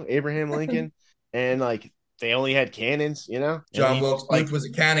 Abraham Lincoln, and they only had cannons, John Wilkes Booth was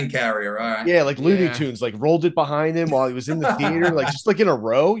a cannon carrier, all right. Yeah, Looney Tunes, rolled it behind him while he was in the theater, just in a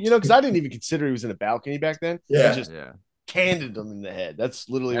row, because I didn't even consider he was in a balcony back then. Yeah. I just cannoned him in the head. That's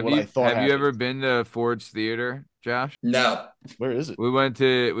literally what I thought. Have you ever been to Ford's Theater, Josh? No. Where is it? We went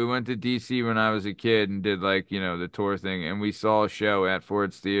to DC when I was a kid and did the tour thing, and we saw a show at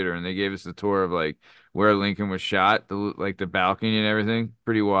Ford's Theater, and they gave us the tour of where Lincoln was shot, the balcony and everything.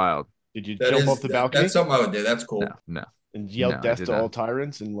 Pretty wild. Did you jump off the balcony? That's something I would do. That's cool. No. And yelled death to all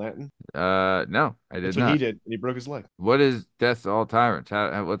tyrants in Latin? No, I did not. That's what he did, and he broke his leg. What is death to all tyrants?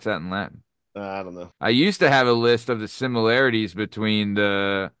 What's that in Latin? I don't know. I used to have a list of the similarities between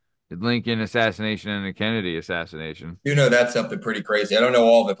the Lincoln assassination and the Kennedy assassination. You know, that's something pretty crazy. I don't know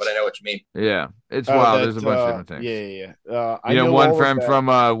all of it, but I know what you mean. Yeah, it's wild. There's a bunch of different things. Yeah. I know one from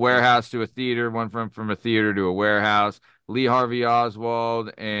a warehouse to a theater, one from a theater to a warehouse. Lee Harvey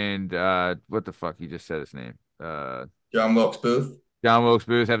Oswald and what the fuck? He just said his name. John Wilkes Booth. John Wilkes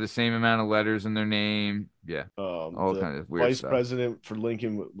Booth have the same amount of letters in their name. Yeah. All kinds of weird stuff. Vice president for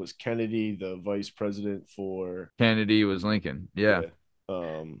Lincoln was Kennedy. The vice president for Kennedy was Lincoln. Yeah.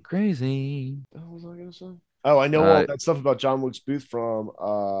 Crazy. What was I gonna say? Oh, I know all that stuff about John Wilkes Booth from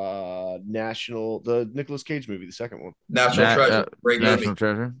the Nicolas Cage movie, the second one. National Treasure. Great movie. National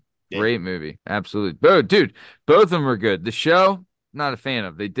Treasure. Yeah. Great movie. Absolutely. Dude, both of them were good. The show, not a fan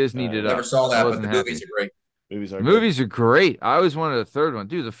of. They Disney'd it up. Never saw that, but the movies are great. Movies are great. I always wanted a third one.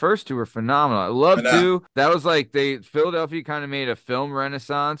 Dude, the first two were phenomenal. I love 2. That was Philadelphia kind of made a film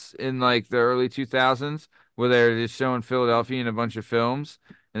renaissance in the early 2000s where they were just showing Philadelphia in a bunch of films.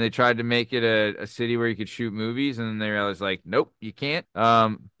 And they tried to make it a city where you could shoot movies. And then they realized nope, you can't.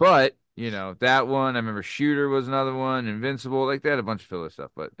 But That one. I remember Shooter was another one. Invincible, like they had a bunch of filler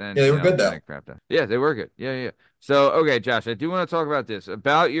stuff, but then Yeah, they were good then though. it crapped out. Yeah, they were good. Yeah, yeah. So okay, Josh, I do want to talk about this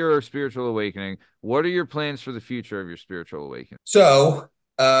about your spiritual awakening. What are your plans for the future of your spiritual awakening? So,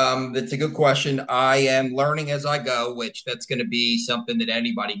 that's a good question. I am learning as I go, which that's going to be something that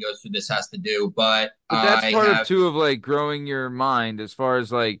anybody goes through this has to do. But But that's I part of have, too of like growing your mind as far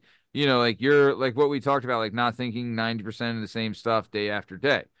as like, like you're like what we talked about, like not thinking 90% of the same stuff day after day,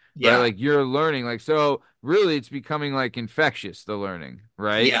 right? yeah, Like you're learning, like, so really it's becoming like infectious, the learning,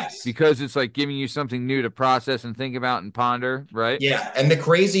 right? yes. Because it's like giving you something new to process and think about and ponder, right? Yeah, and the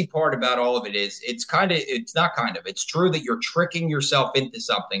crazy part about all of it is it's not kind of, it's true that you're tricking yourself into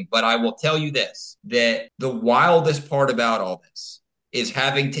something, but I will tell you this, that the wildest part about all this is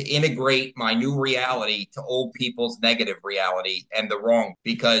having to integrate my new reality to old people's negative reality and the wrong,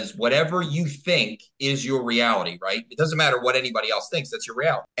 because whatever you think is your reality, right? It doesn't matter what anybody else thinks, that's your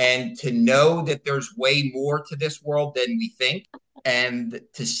reality. And to know that there's way more to this world than we think, and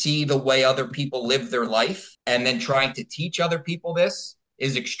to see the way other people live their life and then trying to teach other people this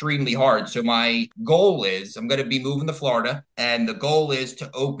is extremely hard. So my goal is I'm going to be moving to Florida, and the goal is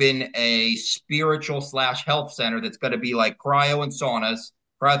to open a spiritual slash health center that's going to be like cryo and saunas,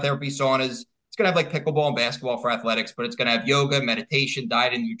 cryotherapy saunas. It's going to have like pickleball and basketball for athletics, but it's going to have yoga, meditation,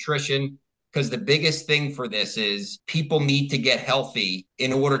 diet, and nutrition, because the biggest thing for this is people need to get healthy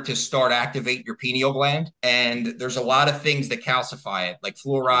in order to start activate your pineal gland. And there's a lot of things that calcify it, like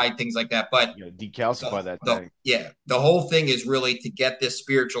fluoride, things like that. But You know, decalcify that thing. the whole thing is really to get this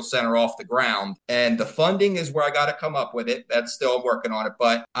spiritual center off the ground. And the funding is where I got to come up with it. That's still I'm working on it.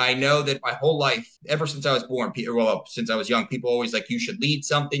 But I know that my whole life, ever since I was born, well, since I was young, people always like, you should lead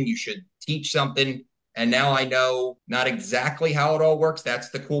something, you should teach something. And now I know not exactly how it all works.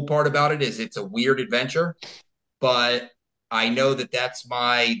 That's the cool part about it, is it's a weird adventure, but I know that that's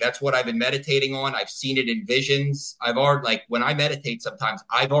what I've been meditating on. I've seen it in visions. I've already, like, when I meditate sometimes,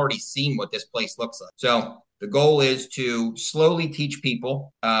 I've already seen what this place looks like. So the goal is to slowly teach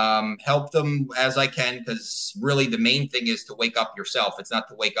people, help them as I can, because really the main thing is to wake up yourself. It's not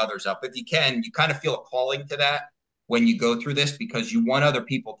to wake others up. If you can, you kind of feel a calling to that when you go through this, because you want other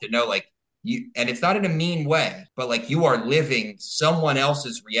people to know, like, and it's not in a mean way, but like you are living someone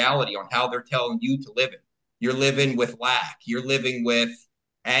else's reality on how they're telling you to live it. You're living with lack. You're living with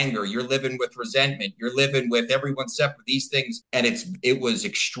anger. You're living with resentment. You're living with everyone separate, these things. And it was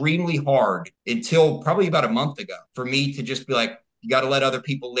extremely hard until probably about a month ago for me to just be like, you got to let other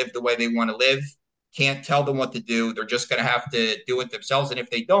people live the way they want to live. Can't tell them what to do. They're just going to have to do it themselves. And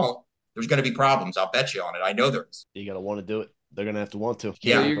if they don't, there's going to be problems. I'll bet you on it. I know there is. You got to want to do it. They're going to have to want to. So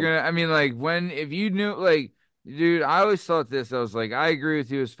Yeah. you're gonna, I mean, like if you knew, like, dude, I always thought this. I was like, I agree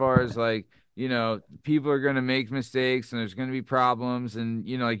with you as far as like, people are gonna make mistakes and there's gonna be problems, and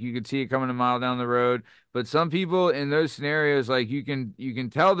like you could see it coming a mile down the road. But some people in those scenarios, like you can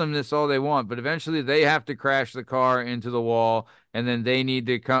tell them this all they want, but eventually they have to crash the car into the wall, and then they need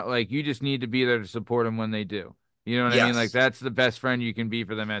to come. Like you just need to be there to support them when they do. You know what I mean? Like Yes. that's the best friend you can be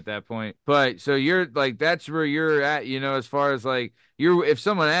for them at that point. But so you're like that's where you're at, as far as like if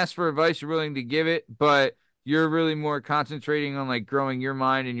someone asks for advice, you're willing to give it, but you're really more concentrating on like growing your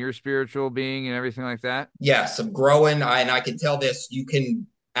mind and your spiritual being and everything like that. Yes, I'm growing. And I can tell this, you can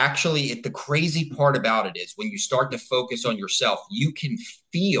actually, the crazy part about it is when you start to focus on yourself, you can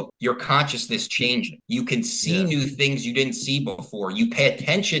feel your consciousness changing. You can see Yeah. new things you didn't see before. You pay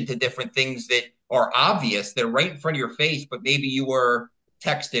attention to different things that are obvious. They're right in front of your face, but maybe you were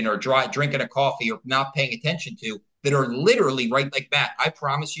texting or drinking a coffee or not paying attention to, that are literally right like that. I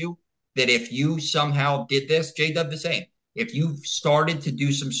promise you that if you somehow did this, J-Dub the same. If you've started to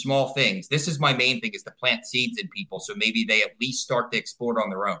do some small things, this is my main thing, is to plant seeds in people, so maybe they at least start to explore it on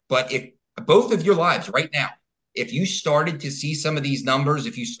their own. But if both of your lives right now, if you started to see some of these numbers,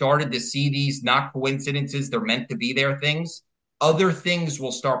 if you started to see these not coincidences, they're meant to be there things, other things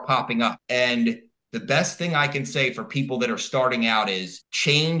will start popping up. And the best thing I can say for people that are starting out is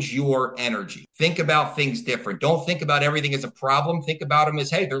change your energy. Think about things different. Don't think about everything as a problem. Think about them as,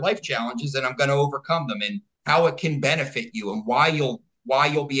 hey, they're life challenges and I'm going to overcome them, and how it can benefit you and why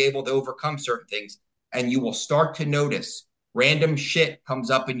you'll be able to overcome certain things. And you will start to notice random shit comes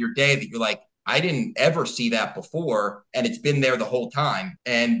up in your day that you're like, I didn't ever see that before, and it's been there the whole time.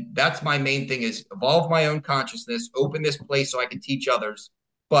 And that's my main thing, is evolve my own consciousness, open this place so I can teach others,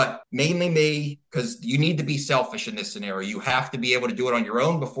 but mainly me, because you need to be selfish in this scenario. You have to be able to do it on your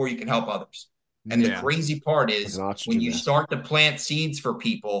own before you can help others. And the crazy part is when you start to plant seeds for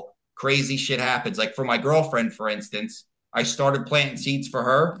people, crazy shit happens. Like for my girlfriend, for instance, I started planting seeds for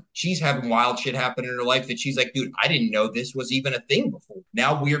her. She's having wild shit happen in her life that she's like, dude, I didn't know this was even a thing before.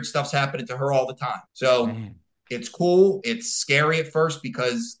 Now weird stuff's happening to her all the time. So Man. it's cool. It's scary at first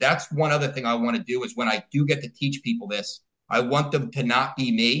because that's one other thing I want to do is when I do get to teach people this, I want them to not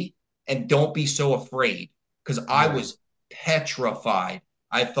be me and don't be so afraid because I was petrified.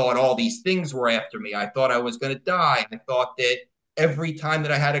 I thought all these things were after me. I thought I was going to die. I thought that every time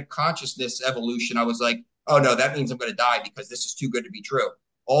that I had a consciousness evolution, I was like, oh no, that means I'm going to die because this is too good to be true.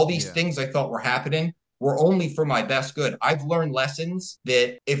 All these things I thought were happening were only for my best good. I've learned lessons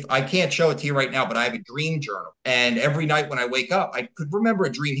that if I can't show it to you right now, but I have a dream journal. And every night when I wake up, I could remember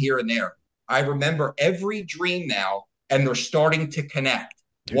a dream here and there. I remember every dream now, and they're starting to connect.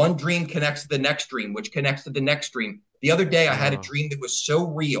 One dream connects to the next dream, which connects to the next dream. The other day, I had a dream that was so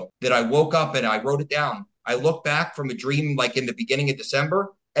real that I woke up and I wrote it down. I looked back from a dream like in the beginning of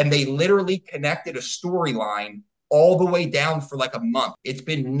December, and they literally connected a storyline all the way down for like a month. It's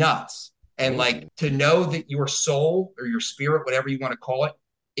been nuts. And like to know that your soul or your spirit, whatever you want to call it,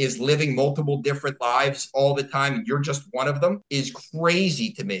 is living multiple different lives all the time and you're just one of them is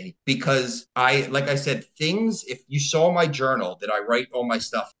crazy to me because like I said, things, if you saw my journal that I write all my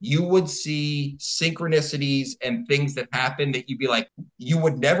stuff, you would see synchronicities and things that happen that you'd be like, you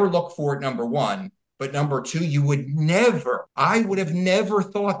would never look for it, number one. But number two, I would have never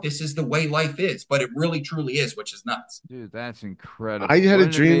thought this is the way life is, but it really truly is, which is nuts. Dude, that's incredible. I had what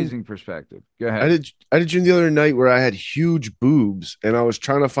a dream. Amazing perspective. Go ahead. I had a dream the other night where I had huge boobs and I was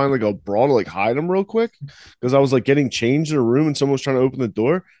trying to find like a bra to like hide them real quick because I was like getting changed in a room and someone was trying to open the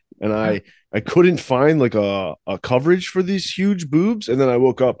door and I couldn't find like a coverage for these huge boobs. And then I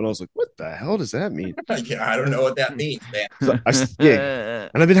woke up and I was like, what the hell does that mean? Yeah, I don't know what that means, man.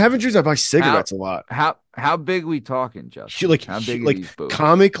 And I've been having dreams. I buy cigarettes a lot. How big we talking, Justin? Like, how big like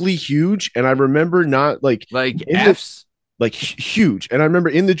comically huge. And I remember not like F's. Like huge. And I remember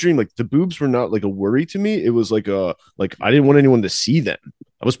in the dream, like the boobs were not like a worry to me. It was like I didn't want anyone to see them.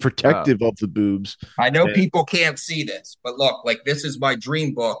 I was protective of the boobs. I know people can't see this, but look, like this is my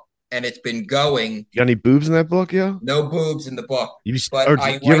dream book and it's been going. You got any boobs in that book, yo? No boobs in the book. I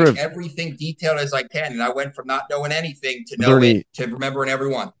write everything detailed as I can. And I went from not knowing anything to knowing to remembering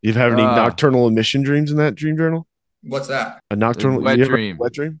everyone. You've had any nocturnal emission dreams in that dream journal? What's that? A nocturnal wet dream.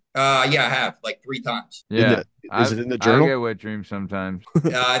 Wet dream? Yeah, I have like 3 times. Yeah. Is it in the journal? I get wet dreams sometimes.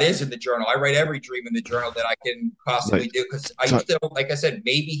 It is in the journal. I write every dream in the journal that I can possibly do because I used to, like I said,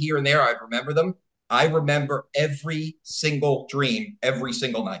 maybe here and there I'd remember them. I remember every single dream every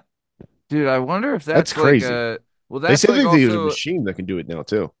single night. Dude, I wonder if that's crazy. They say like there's a machine that can do it now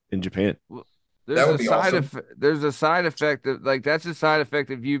too in Japan. Well, there's a side effect of like that's a side effect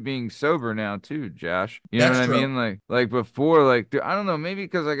of you being sober now too, Josh. You know what I mean? Like before, like dude, I don't know, maybe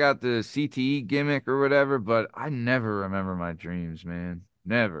because I got the CTE gimmick or whatever, but I never remember my dreams, man.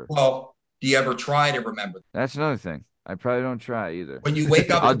 Never. Well, do you ever try to remember? That's another thing. I probably don't try either. When you wake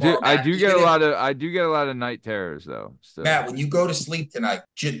up, I do get a lot of night terrors though. Still. Matt, when you go to sleep tonight,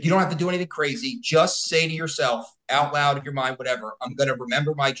 you don't have to do anything crazy. Just say to yourself out loud in your mind, whatever, I'm going to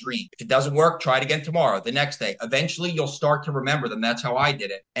remember my dream. If it doesn't work, try it again tomorrow, the next day. Eventually, you'll start to remember them. That's how I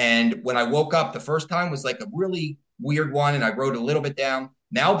did it. And when I woke up, the first time was like a really weird one, and I wrote a little bit down.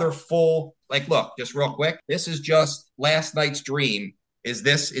 Now they're full. Like, look, just real quick. This is just last night's dream. Is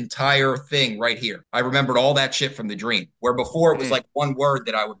this entire thing right here. I remembered all that shit from the dream, where before it was like one word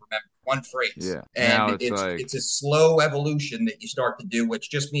that I would remember, one phrase. Yeah. And it's a slow evolution that you start to do,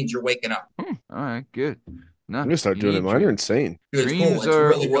 which just means you're waking up. All right, good. No, I'm gonna start doing it. Mine are insane. Dude, it's cool. It's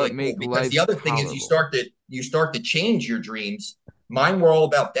really, really cool. Because the other thing is you start to change your dreams. Mine were all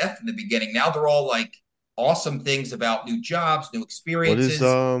about death in the beginning. Now they're all like awesome things about new jobs, new experiences.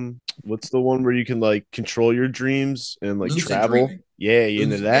 What's the one where you can like control your dreams and like Lucid travel? Dreaming. Yeah, you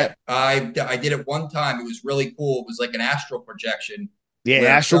into that? I did it one time. It was really cool. It was like an astral projection. Yeah,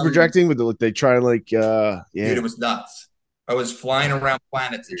 astral projecting with they try to like Dude, it was nuts. I was flying around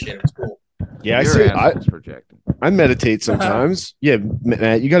planets and shit. It was cool. Yeah, I meditate sometimes. Yeah,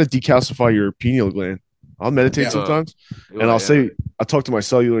 Matt, you got to decalcify your pineal gland. I'll meditate sometimes, and I'll talk to my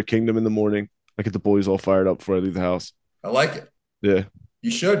cellular kingdom in the morning. I get the boys all fired up before I leave the house. I like it. Yeah. You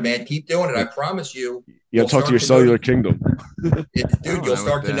should, man. Keep doing it. I promise you. Yeah, talk to your cellular kingdom. Dude, you'll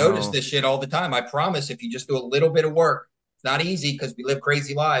start to notice this shit all the time. I promise if you just do a little bit of work. It's not easy because we live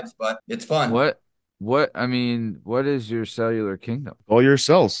crazy lives, but it's fun. What is your cellular kingdom? All your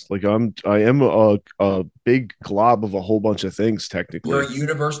cells. Like I am a big glob of a whole bunch of things, technically. You're a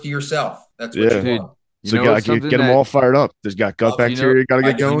universe to yourself. That's what you want. So you gotta get them all fired up. There's got gut bacteria. Got to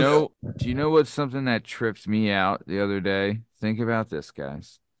get going. Do you know what's something that tripped me out the other day? Think about this,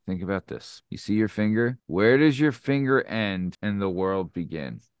 guys. think about this. You see your finger? Where does your finger end and the world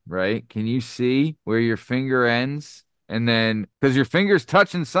begin? Right? Can you see where your finger ends? And then, because your finger's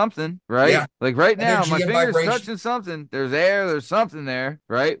touching something, right? Yeah. Like right now, my Energy and finger's vibration. touching something. There's air, there's something there,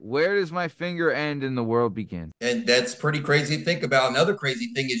 right? Where does my finger end and the world begin? And that's pretty crazy to think about. Another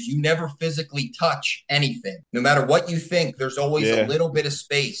crazy thing is you never physically touch anything. No matter what you think, there's always a little bit of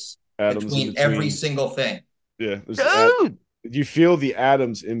space Atoms between every single thing. Yeah. Dude! You feel the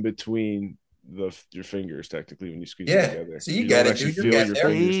atoms in between your fingers technically when you squeeze them together. So you get it, dude. You're getting there.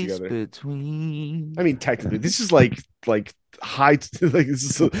 Space between. I mean, technically, this is like high, like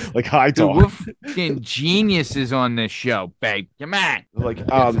this is like high Dude, talk. we're fucking geniuses on this show, babe. Come on. Like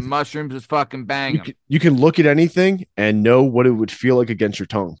Some mushrooms is fucking banging. you can look at anything and know what it would feel like against your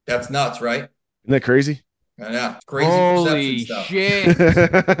tongue. That's nuts, right? Isn't that crazy? I know. It's crazy Holy perception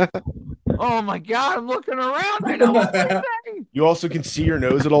stuff. shit. Oh my God, I'm looking around. I know everything. You also can see your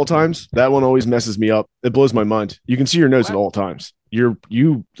nose at all times. That one always messes me up. It blows my mind. You can see your nose at all times. Your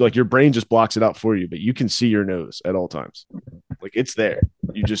brain just blocks it out for you, but you can see your nose at all times. Like it's there.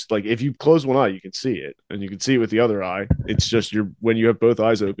 You just like if you close one eye, you can see it, and you can see it with the other eye. It's just when you have both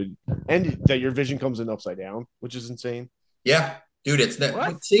eyes open, and that your vision comes in upside down, which is insane. Yeah. Dude, it's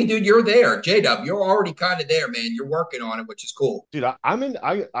that. See, dude, you're there. J-Dub, you're already kind of there, man. You're working on it, which is cool. Dude, I'm in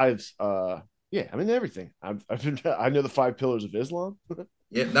everything. I know the 5 pillars of Islam.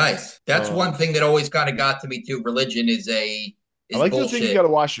 Yeah, nice. That's one thing that always kind of got to me too. Religion is I like bullshit. to think you got to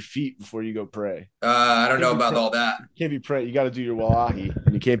wash your feet before you go pray. I don't know about all that. You can't be praying. You got to do your wallahi,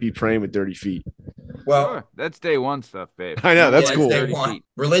 and you can't be praying with dirty feet. Well, sure. That's day one stuff, babe. I know that's cool. Day one.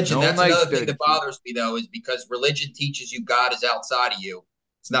 Religion. No that's one another likes thing that bothers me though, is because religion teaches you God is outside of you.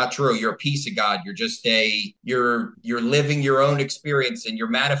 It's not true. You're a piece of God. You're just you're living your own experience and you're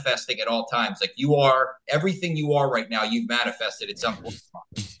manifesting at all times. Like you are everything you are right now. You've manifested at some point.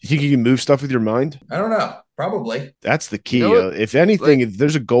 You think you can move stuff with your mind? I don't know. Probably. That's the key. You know if anything, if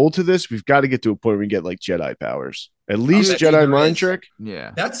there's a goal to this, we've got to get to a point where we get like Jedi powers. At least Jedi mind trick.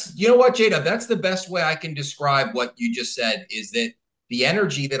 Yeah. That's, you know what, Jada, that's the best way I can describe what you just said is that the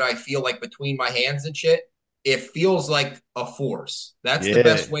energy that I feel like between my hands and shit, it feels like a force. That's the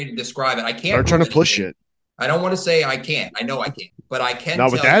best way to describe it. I can't. Start trying to push it. I don't want to say I can't. I know I can't, but I can.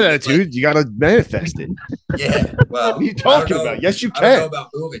 Not with that attitude. Like, you got to manifest it. Yeah. Well, what are you talking about? Yes, you can. I don't know about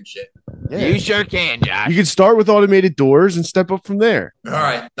moving shit. Yeah. You sure can, Josh. You can start with automated doors and step up from there. All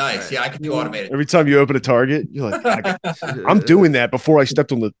right. Nice. Yeah, I can do automated. Every time you open a target, you're like, I'm doing that before I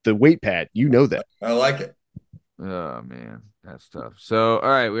stepped on the weight pad. You know that. I like it. Oh, man. That's tough. So, all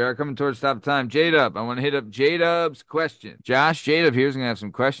right, we are coming towards the top of time. J-Dub, I want to hit up J-Dub's question. Josh, J-Dub here's going to have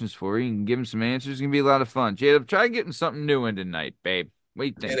some questions for you. You can give him some answers. It's going to be a lot of fun. J-Dub, try getting something new in tonight, babe. What do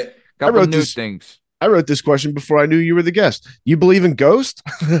you think? A couple new things. I wrote this question before I knew you were the guest. You believe in ghosts?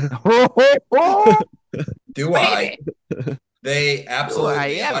 Do I? They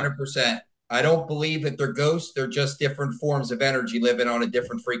absolutely 100%. I don't believe that they're ghosts. They're just different forms of energy living on a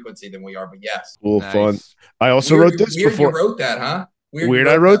different frequency than we are. But yes. Cool, fun. I also wrote this before. You wrote that, huh? Weird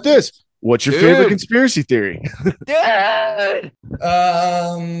I wrote this. What's your favorite conspiracy theory? Dude!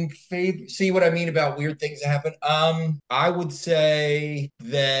 See what I mean about weird things that happen? I would say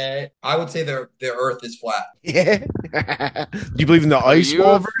the Earth is flat. Yeah. Do you believe in the ice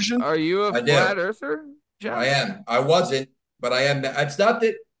wall version? Are you a flat earther, John? I am. I wasn't, but I am. It's not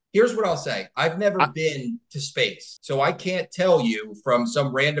that. Here's what I'll say. I've never been to space, so I can't tell you from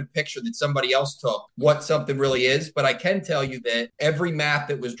some random picture that somebody else took what something really is, but I can tell you that every map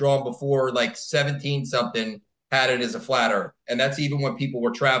that was drawn before like 17 something had it as a flat earth. And that's even when people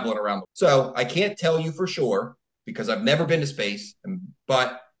were traveling around. So I can't tell you for sure because I've never been to space,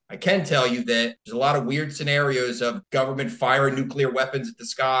 but I can tell you that there's a lot of weird scenarios of government firing nuclear weapons at the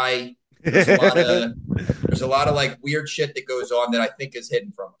sky. There's a lot of like weird shit that goes on that I think is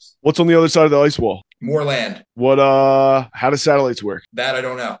hidden from us. What's on the other side of the ice wall? More land. How do satellites work? That I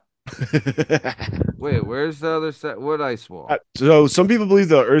don't know. Wait, where's the other side? What ice wall? So some people believe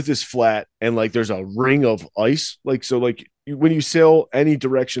the Earth is flat and like there's a ring of ice. Like so, like when you sail any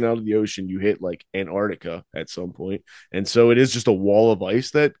direction out of the ocean, you hit like Antarctica at some point, and so it is just a wall of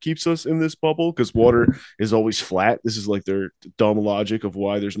ice that keeps us in this bubble because water is always flat. This is like their dumb logic of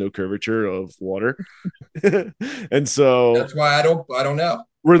why there's no curvature of water, and so that's why I don't know.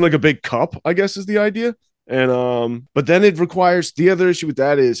 We're in like a big cup, I guess, is the idea. And but then it requires the other issue with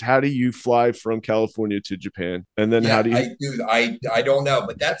that is how do you fly from California to Japan, and then how do you? I don't know,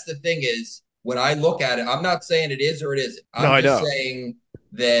 but that's the thing is when I look at it, I'm not saying it is or it isn't. I'm just saying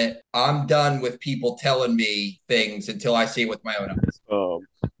that I'm done with people telling me things until I see it with my own eyes.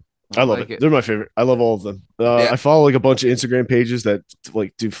 I love like it. it. They're my favorite. I love all of them. Yeah. I follow like a bunch of Instagram pages that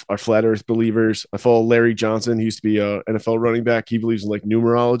like are flat Earth believers. I follow Larry Johnson. He used to be a NFL running back. He believes in like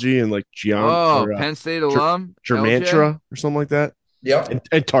numerology and like Oh, Penn State alum, LJ. Germantra or something like that. Yep.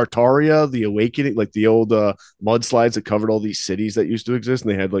 And Tartaria, the awakening, like the old mudslides that covered all these cities that used to exist,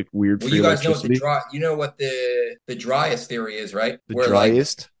 and they had like weird Well, free you guys know what electricity. you know what the driest theory is, right? The Where like,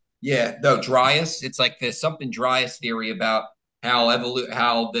 driest. yeah, no, driest. It's like the something driest theory about how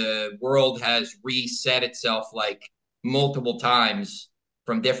how the world has reset itself like multiple times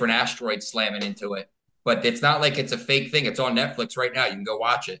from different asteroids slamming into it. But it's not like it's a fake thing. It's on Netflix right now. You can go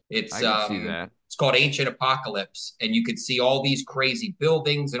watch it. I can see that. It's called Ancient Apocalypse, and you could see all these crazy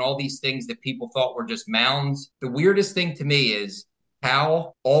buildings and all these things that people thought were just mounds. The weirdest thing to me is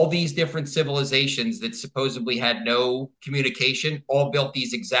how all these different civilizations that supposedly had no communication all built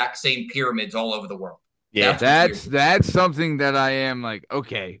these exact same pyramids all over the world. Yeah, that's something that I am like,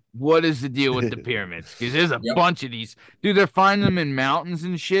 okay, what is the deal with the pyramids? Because there's a bunch of these. Dude, they're finding them in mountains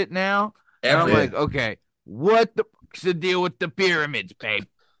and shit now. And I'm like, okay, what the fuck's the deal with the pyramids, babe?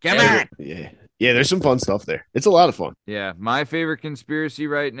 Come on. Yeah, there's some fun stuff there. It's a lot of fun. Yeah, my favorite conspiracy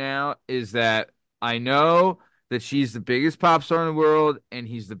right now is that I know that she's the biggest pop star in the world and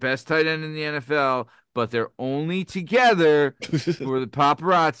he's the best tight end in the NFL, but they're only together for the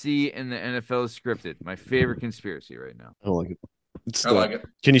paparazzi and the NFL is scripted. My favorite conspiracy right now. I don't like it. I like it.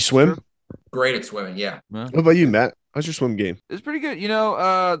 Can you swim? Great at swimming, yeah. What about you, Matt? How's your swim game? It's pretty good. You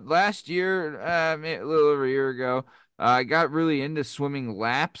know, last year, a little over a year ago, I got really into swimming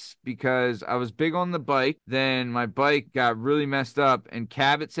laps because I was big on the bike. Then my bike got really messed up, and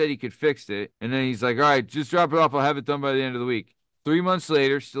Cabot said he could fix it. And then he's like, all right, just drop it off. I'll have it done by the end of the week. 3 months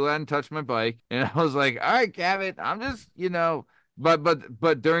later, still hadn't touched my bike. And I was like, all right, Cabot, I'm just,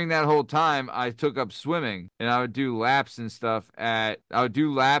 but during that whole time, I took up swimming, and I would do laps and stuff I would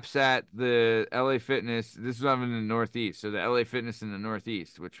do laps at the LA Fitness. This was in the Northeast, so the LA Fitness in the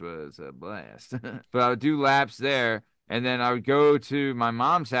Northeast, which was a blast. But I would do laps there. And then I would go to my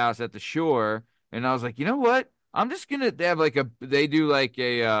mom's house at the shore, and I was like, you know what? I'm just gonna. They do like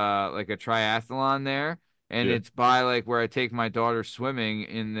a triathlon there, and it's by like where I take my daughter swimming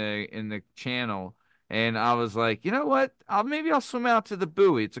in the channel. And I was like, you know what? Maybe I'll swim out to the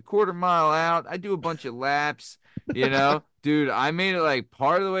buoy. It's a quarter mile out. I do a bunch of laps, Dude, I made it like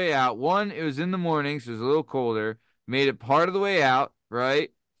part of the way out. One, it was in the morning, so it was a little colder. Made it part of the way out, right?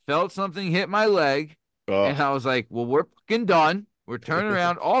 Felt something hit my leg. And I was like, well, we're fucking done. We're turning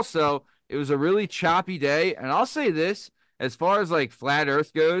around. Also, it was a really choppy day. And I'll say this, as far as like flat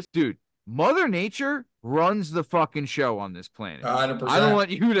earth goes, dude, Mother Nature runs the fucking show on this planet. 100%. I don't want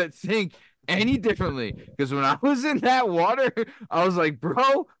you to think any differently. Because when I was in that water, I was like,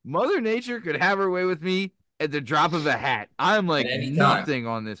 bro, Mother Nature could have her way with me at the drop of a hat. I'm like nothing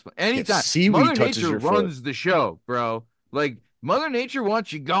on this. Anytime. Mother Nature runs the show, bro. Like, Mother Nature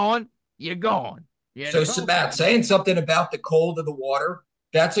wants you gone, you're gone. So, Matt, saying something about the cold of the water,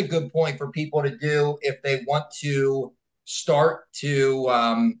 that's a good point for people to do if they want to start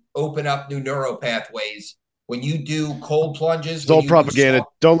to open up new neural pathways. When you do cold plunges, it's all propaganda.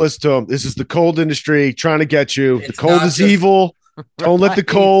 Don't listen to them. This is the cold industry trying to get you. The cold is evil. Don't let the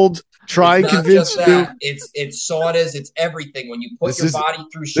cold try and convince you. It's saunas. It's everything. When you put your body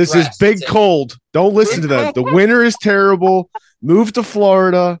through stress. This is big cold. Don't listen to them. The winter is terrible. Move to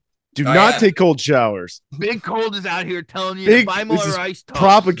Florida. Do not take cold showers. Big Cold is out here telling you to buy more ice.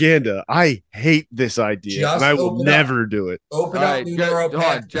 Propaganda. I hate this idea, and I will never do it. Open up new neural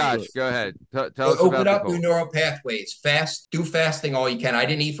pathways. Josh, go ahead. Tell us open up new neural pathways. Do fasting all you can. I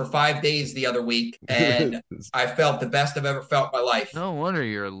didn't eat for 5 days the other week, and I felt the best I've ever felt in my life. No wonder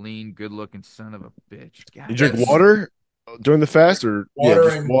you're a lean, good-looking son of a bitch. God. You drink water during the fast, or water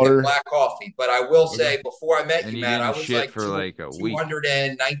and black coffee? But I will say, before I met you, Matt, I was like for like a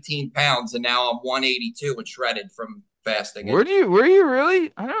 219 pounds, and now I'm 182 and shredded from fasting. Were you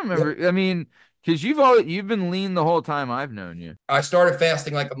really? I don't remember. Yeah. I mean, because you've been lean the whole time I've known you. I started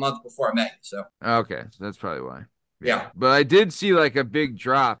fasting like a month before I met you. So okay, so that's probably why. Yeah. But I did see like a big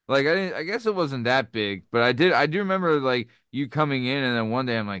drop. Like I guess it wasn't that big, but I do remember like you coming in, and then one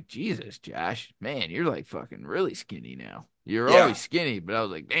day I'm like, Jesus, Josh, man, you're like fucking really skinny now. You're always skinny, but I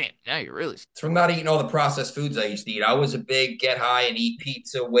was like, damn, now you're really skinny. It's from not eating all the processed foods I used to eat. I was a big get high and eat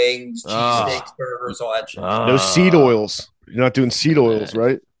pizza, wings, cheesesteaks, burgers, all that shit. No seed oils. You're not doing seed oils,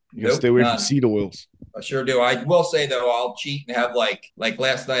 right? You gotta stay away from seed oils. I sure do. I will say though, I'll cheat and have like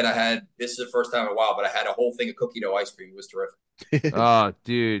last night. This is the first time in a while, but I had a whole thing of cookie dough ice cream. It was terrific. Oh,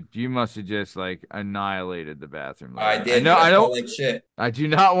 dude, you must have just like annihilated the bathroom I later. did. I know. But I I felt don't. like shit. I do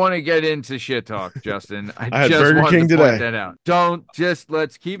not want to get into shit talk, Justin. I I had just Burger wanted King to point today. that out. Don't just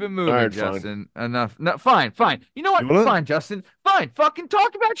let's keep it All moving, right, fine. Justin. Enough. No, fine, fine. You know You what? wanna? Fine, Justin. Fine. Fucking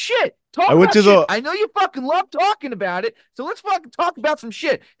talk about shit. Talk I went about to shit. the. I know you fucking love talking about it, so let's fucking talk about some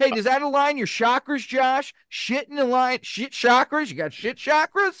shit. Hey, does that align your chakras, Josh? Shit in line, shit chakras. You got shit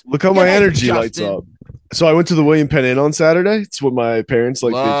chakras. Look how Yeah, my hey, energy lights Justin. up. So I went to the William Penn Inn on Saturday. It's what my parents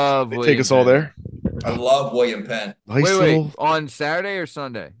like. Love They take William us all Penn. there. I love William Penn. Nice Wait, little on Saturday or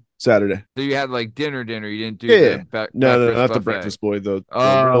Sunday? Saturday. So you had like dinner. You didn't do Yeah. the No, breakfast not the buffet. breakfast boy. The real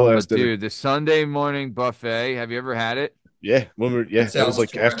Oh, ass dinner. dude, the Sunday morning buffet. Have you ever had it? Yeah, that was Sounds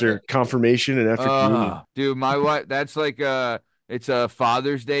like after terrific. confirmation and after communion. Dude, my wife. That's like it's a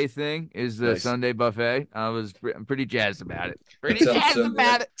Father's Day thing. Is the Nice. Sunday buffet? I'm pretty jazzed about it. That Pretty sounds jazzed so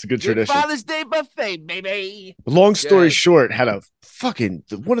about good. it. It's a good Good tradition. Father's Day buffet, baby. Long story Yes. short, had a fucking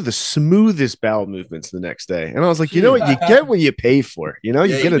one of the smoothest bowel movements the next day. And I was like, you know what? You get what you pay for. You know,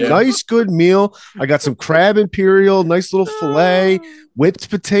 you Yeah, get you a do. nice, good meal. I got some crab imperial, nice little filet, whipped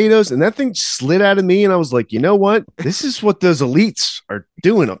potatoes, and that thing slid out of me. And I was like, you know what? This is what those elites are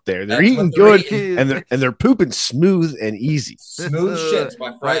doing up there. They're That's eating what they're good eating. and they're pooping smooth and easy. Smooth shits,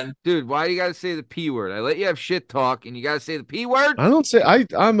 my friend. Dude, why do you gotta say the P word? I let you have shit talk, and you gotta say the P word. I don't say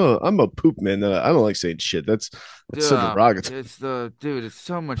I'm a poop man. I don't like saying shit. That's so derogatory. It's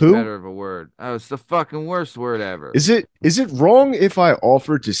so much Poo? better of a word. Oh, it's the fucking worst word ever. Is it wrong if I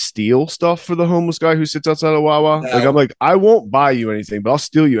offer to steal stuff for the homeless guy who sits outside of Wawa? No. Like I'm like, I won't buy you anything, but I'll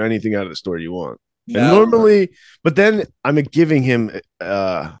steal you anything out of the store you want. And No. normally, but then I'm giving him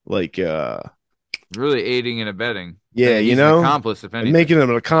Really aiding and abetting. yeah, He's an accomplice, if I'm anything. making him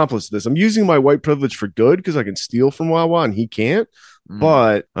an accomplice to this. I'm using my white privilege for good because I can steal from Wawa and he can't.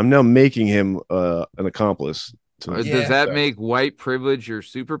 But I'm now making him an accomplice. Does that make white privilege your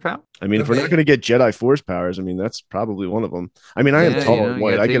superpower? I mean, if we're not going to get Jedi Force powers, I mean, that's probably one of them. I mean, I am tall and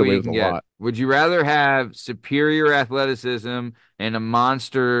white. I get away with a lot. Would you rather have superior athleticism and a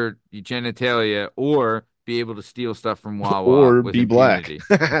monster genitalia, or be able to steal stuff from Wawa, or with be black?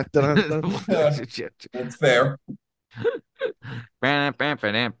 impunity? That's fair. No,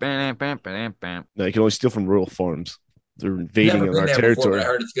 No, you can only steal from rural farms. They're invading Never on our been there before, territory. but I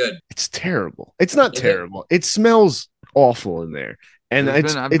heard it's good. It's terrible. It's not Is it? terrible. It smells awful in there. And I've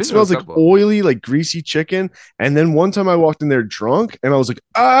been it to smells a like couple of them. oily, like greasy chicken. And then one time I walked in there drunk and I was like,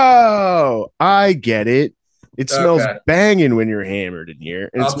 oh, I get it. It smells Okay. banging when you're hammered in here.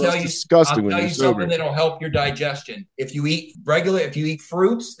 And it smells disgusting when I'll tell you're you sober. something that'll help your digestion. If you eat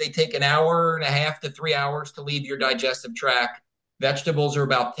fruits, they take an hour and a half to 3 hours to leave your digestive tract. Vegetables are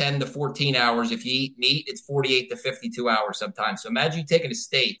about 10 to 14 hours. If you eat meat, it's 48 to 52 hours sometimes. So imagine you taking a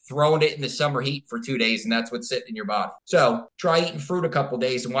steak, throwing it in the summer heat for 2 days, and that's what's sitting in your body. So try eating fruit a couple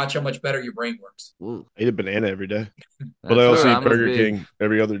days and watch how much better your brain works. Ooh. I eat a banana every day. That's But I also what eat I'm a Burger big- King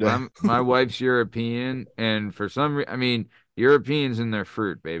every other day. My wife's European, and for some reason, I mean, Europeans and their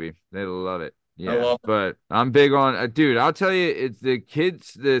fruit, baby, they love it. I Yeah, love it. but I'm big on, dude. I'll tell you,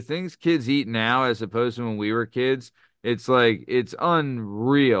 it's the things kids eat now as opposed to when we were kids. It's like it's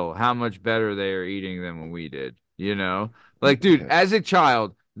unreal how much better they are eating than when we did. You know, like, dude, as a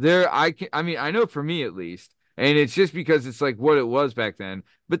child, I mean, I know for me at least, and it's just because it's like what it was back then.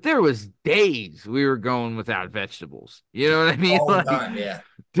 But there was days we were going without vegetables. You know what I mean? All the Like, time, yeah.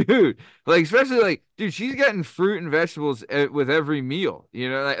 dude, like, especially like, dude, she's getting fruit and vegetables with every meal, you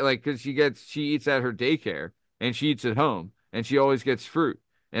know, like, cause she eats at her daycare and she eats at home and she always gets fruit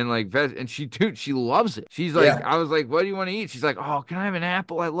and like and she loves it. She's like, Yeah. I was like, what do you want to eat? She's like, oh, can I have an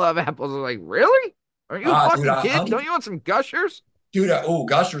apple? I love apples. I was like, really? Are you a fucking dude, kid? Don't you want some Gushers? Dude,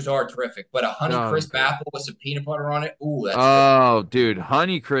 Gushers are terrific, but a Honey Oh, Crisp good. apple with some peanut butter on it, ooh, that's good. Oh, dude,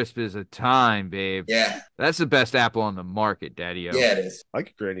 Honey Crisp is a time, babe. Yeah, That's the best apple on the market, Daddy-o. yeah, it is. I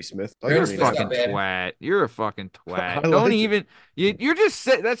like Granny Smith. I Granny You're a like Smith's fucking not bad. twat. You're a fucking twat. I Don't like it. even. You're just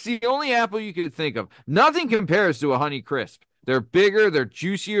that's the only apple you could think of. Nothing compares to a Honey Crisp. They're bigger, they're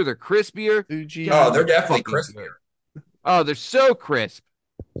juicier, they're crispier. Fuji. Oh, they're definitely Fucking crispier. Oh, they're so crisp.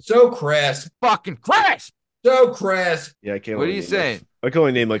 So crisp. Fucking crisp. So crisp. Yeah, I can't. What are only you name, saying? I can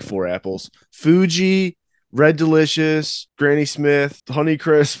only name like 4 apples: Fuji, Red Delicious, Granny Smith, Honey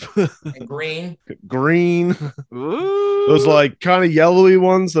Crisp, And green. Green. Ooh. Those like kind of yellowy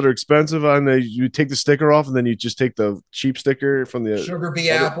ones that are expensive, and you take the sticker off, and then you just take the cheap sticker from the Sugar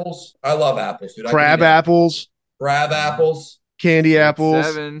bee apples. I love apples, dude. crab apples, Crab apples. candy apples.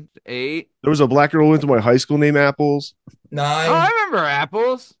 7, 8. There was a black girl who went to my high school named Apples. Oh, 9. I remember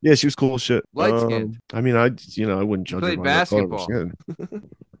Apples. Yeah, she was cool as shit. Light skinned. I mean, I wouldn't judge her Played by the color of her basketball. skin.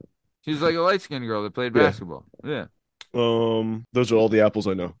 She was like a light skinned girl that played Yeah. basketball. Yeah. Those are all the apples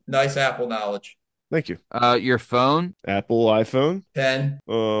I know. Nice Apple knowledge. Thank you. Your phone. Apple iPhone. 10.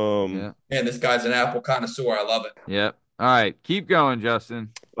 Yeah. Man, this guy's an Apple connoisseur. I love it. Yep. All right. Keep going,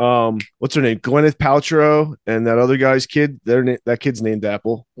 Justin. What's her name? Gwyneth Paltrow and that other guy's kid. That kid's named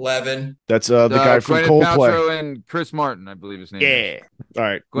Apple. 11. That's the guy from Gwyneth Coldplay. Paltrow and Chris Martin, I believe his name. Yeah. All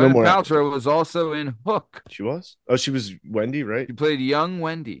right. Gwyneth No more Paltrow was also in Hook. She was? Oh, she was Wendy, right? She played young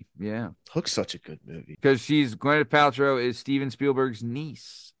Wendy. Yeah. Hook's such a good movie. Because Gwyneth Paltrow is Steven Spielberg's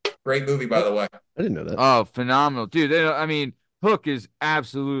niece. Great movie, by the way. I didn't know that. Oh, phenomenal. Dude, I mean, Hook is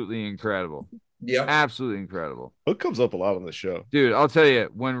absolutely incredible. Yep. Absolutely incredible. Hook comes up a lot on the show. Dude, I'll tell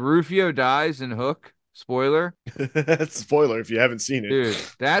you, when Rufio dies in Hook, spoiler. Spoiler if you haven't seen it. Dude,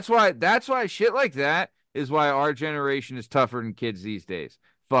 that's why shit like that is why our generation is tougher than kids these days.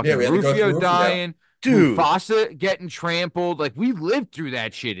 Fucking Rufio dying, dude. Mufasa getting trampled. Like, we lived through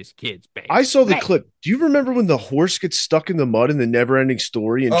that shit as kids, baby. I saw the clip. Do you remember when the horse gets stuck in the mud in the Never-Ending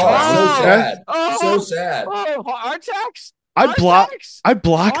Story and drowns? So sad. So sad. Oh, Artax? I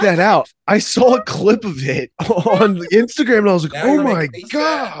blocked that out. I saw a clip of it on Instagram and I was like, oh my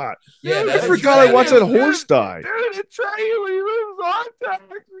God. Yeah, I forgot I watched that horse die. Dude, it's Trey when he was Artax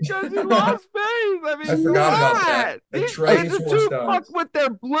because he lost face. I mean, I forgot about that. These kids are too fucked with their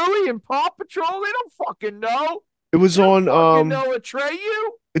Bluey and Paw Patrol. They don't fucking know. It was on know Atreyu?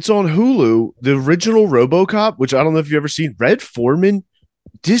 It's on Hulu. The original RoboCop, which I don't know if you've ever seen. Red Foreman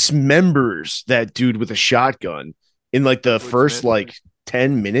dismembers that dude with a shotgun in like the first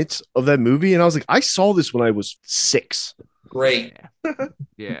 10 minutes of that movie. And I was like, I saw this when I was 6. Great.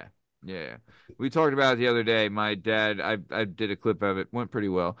 Yeah. We talked about it the other day. My dad, I did a clip of it, went pretty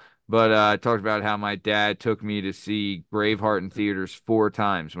well. But I talked about how my dad took me to see Braveheart in theaters 4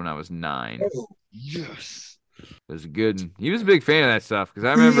 times when I was 9. Oh, yes. It was good. He was a big fan of that stuff because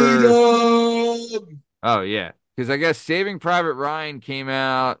I remember. Oh, yeah. Because I guess Saving Private Ryan came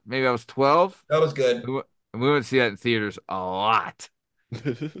out, maybe I was 12. That was good. We went to see that in theaters a lot.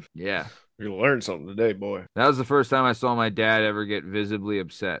 Yeah. You're going to learn something today, boy. That was the first time I saw my dad ever get visibly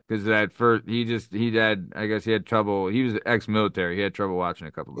upset. Because at first, I guess he had trouble. He was ex-military. He had trouble watching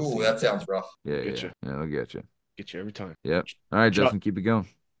a couple of scenes. That sounds rough. Yeah, yeah, they'll get you. Get you every time. Yep. All right, Justin, keep it going.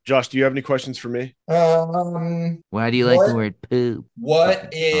 Josh, do you have any questions for me? Why do you like the word poop?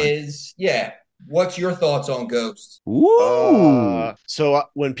 What's your thoughts on ghosts? Ooh. So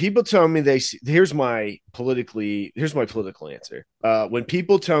when people tell me here's my political answer. When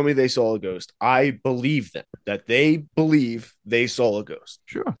people tell me they saw a ghost, I believe them that they believe they saw a ghost.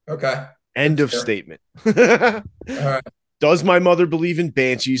 Sure. Okay. End of statement. All right. Does my mother believe in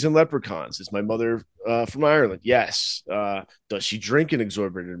banshees and leprechauns? Is my mother from Ireland? Yes. Does she drink an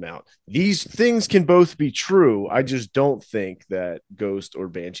exorbitant amount? These things can both be true. I just don't think that ghosts or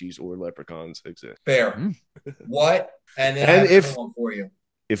banshees or leprechauns exist. Fair. What? And then I have one for you.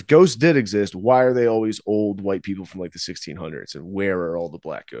 If ghosts did exist, why are they always old white people from like the 1600s? And where are all the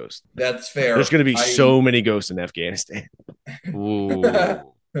black ghosts? That's fair. There's going to be so many ghosts in Afghanistan. Ooh.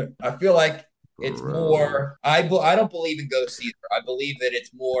 I feel like it's more. I don't believe in ghosts either. I believe that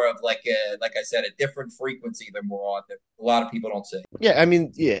it's more of like I said, a different frequency than we're on that a lot of people don't see. Yeah, I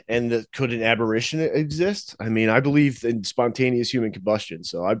mean, yeah, and could an aberration exist? I mean, I believe in spontaneous human combustion,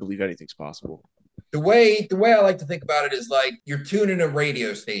 so I believe anything's possible. The way I like to think about it is like you're tuning a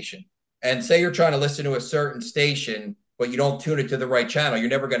radio station, and say you're trying to listen to a certain station, but you don't tune it to the right channel. You're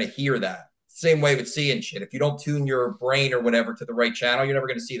never going to hear that. Same way with seeing shit. If you don't tune your brain or whatever to the right channel, you're never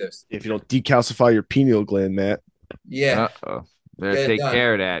going to see those. If you don't decalcify your pineal gland, Matt. Yeah. Uh-oh. Better take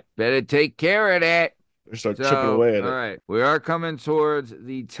care of that. Better start chipping away at it. All right. We are coming towards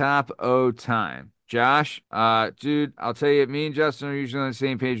the top O time. Josh, dude, I'll tell you, me and Justin are usually on the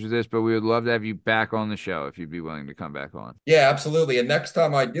same page with this, but we would love to have you back on the show if you'd be willing to come back on. Yeah, absolutely. And next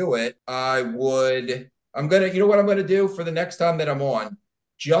time I do it, you know what I'm going to do for the next time that I'm on?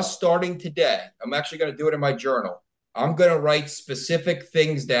 Just starting today, I'm actually going to do it in my journal. I'm going to write specific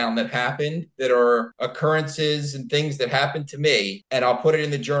things down that happened, that are occurrences and things that happened to me, and I'll put it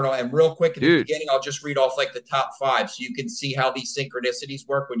in the journal. And real quick at the beginning, I'll just read off like the top 5 so you can see how these synchronicities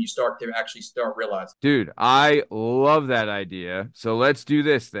work when you start realizing. Dude, I love that idea. So let's do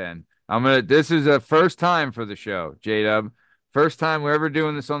this then. This is a first time for the show, J-Dub. First time we're ever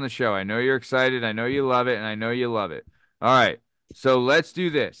doing this on the show. I know you're excited. I know you love it, and I know you love it. All right. So let's do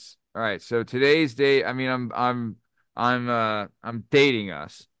this. All right. So today's date. I mean, I'm dating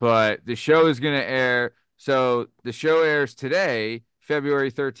us, but the show is gonna air. So the show airs today,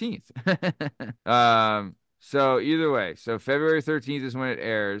 February 13th. So either way, so February 13th is when it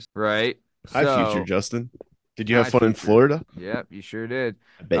airs, right? Hi, future So Justin. Did you have hi, fun in future. Florida? Yep, you sure did.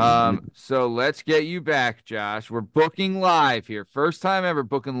 I bet you did. So let's get you back, Josh. We're booking live here. First time ever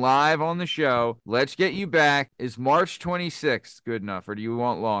booking live on the show. Let's get you back. Is March 26th good enough, or do you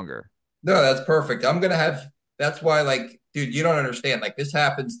want longer? No, that's perfect. I'm gonna have. That's why, like, dude, you don't understand. Like, this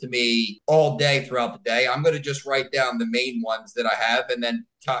happens to me all day throughout the day. I'm gonna just write down the main ones that I have, and then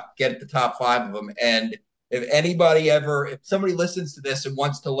get the top 5 of them. And if somebody listens to this and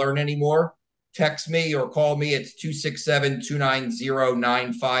wants to learn any more, text me or call me. It's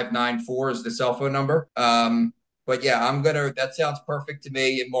 267-290-9594 is the cell phone number. But yeah, that sounds perfect to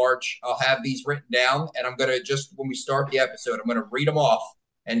me. In March, I'll have these written down, and I'm gonna just, when we start the episode, I'm gonna read them off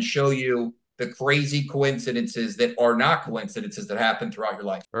and show you the crazy coincidences that are not coincidences that happen throughout your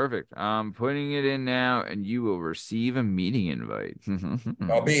life. Perfect. I'm putting it in now, and you will receive a meeting invite.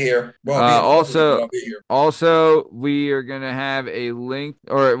 I'll be here. Well, I'll be here. Also, we are going to have a link,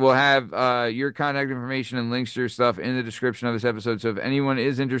 or we'll have your contact information and links to your stuff in the description of this episode. So if anyone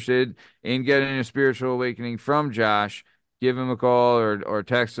is interested in getting a spiritual awakening from Josh, give him a call or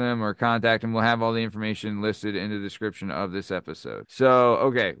text him or contact him. We'll have all the information listed in the description of this episode. So,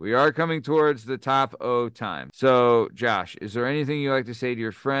 okay, we are coming towards the top O time. So, Josh, is there anything you'd like to say to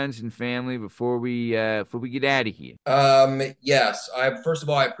your friends and family before we get out of here? Yes. First of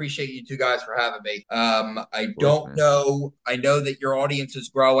all, I appreciate you two guys for having me. I know that your audience is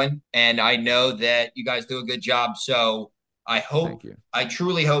growing, and I know that you guys do a good job. So I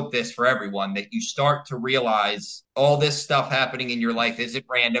truly hope this for everyone, that you start to realize all this stuff happening in your life isn't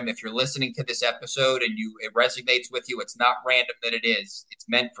random. If you're listening to this episode and it resonates with you, it's not random that it is. It's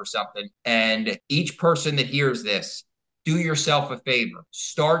meant for something. And each person that hears this, do yourself a favor.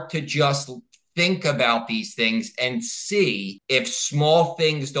 Start to just think about these things and see if small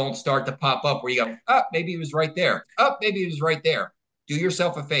things don't start to pop up where you go, oh, maybe it was right there. Oh, maybe it was right there. Do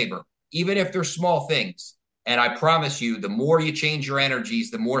yourself a favor, even if they're small things. And I promise you, the more you change your energies,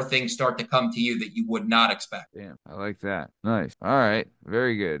 the more things start to come to you that you would not expect. Damn, I like that. Nice. All right.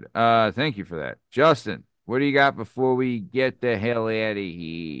 Very good. Thank you for that. Justin, what do you got before we get the hell out of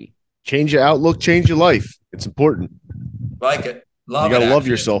here? Change your outlook, change your life. It's important. Like it. Love you gotta it. love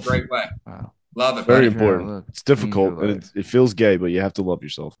yourself. Great way. Wow. Love it. Very important. It's difficult and it feels gay, but you have to love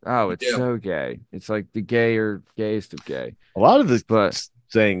yourself. Oh, it's so gay. It's like the gayest of gay. A lot of the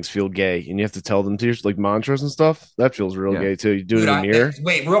sayings feel gay, and you have to tell them to your, like mantras and stuff. That feels real gay too. You do it in the mirror.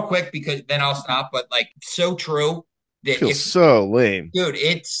 Wait, real quick, because then I'll stop. But like, so true. That feels so lame, dude.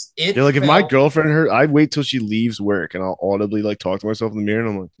 It's you're like, if my girlfriend I wait till she leaves work, and I'll audibly like talk to myself in the mirror, and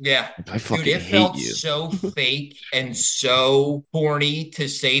I'm like, yeah, I fucking dude, it hate felt you. So fake and so corny to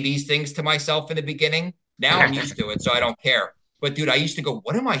say these things to myself in the beginning. Now I'm used to it, so I don't care. But dude, I used to go,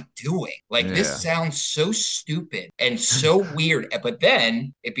 what am I doing? Like, this sounds so stupid and so weird. But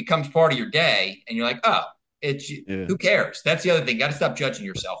then it becomes part of your day, and you're like, oh, who cares? That's the other thing. You got to stop judging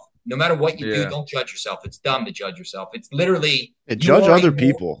yourself. No matter what you do, don't judge yourself. It's dumb to judge yourself. It's literally judge other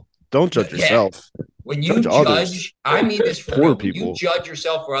people. Don't judge yourself. When you judge, I mean this for real. When you judge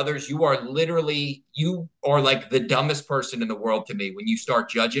yourself for others, you are like the dumbest person in the world to me when you start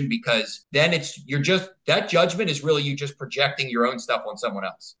judging, because then that judgment is really you just projecting your own stuff on someone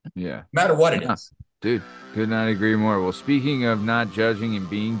else. Yeah. No matter what it is. Dude, could not agree more. Well, speaking of not judging and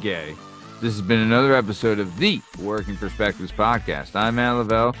being gay, this has been another episode of the Working Perspectives Podcast. I'm Matt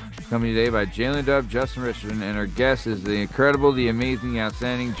Lavelle, coming today by Jalen Dubb, Justin Richardson, and our guest is the incredible, the amazing, the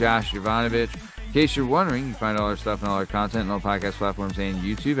outstanding Josh Jovanovic. In case you're wondering, you find all our stuff and all our content on all podcast platforms and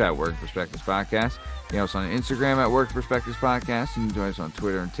YouTube at Working Perspectives Podcast. You can also on Instagram at Working Perspectives Podcast. You can join us on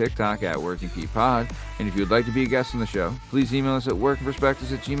Twitter and TikTok at Working P Pod. And if you would like to be a guest on the show, please email us at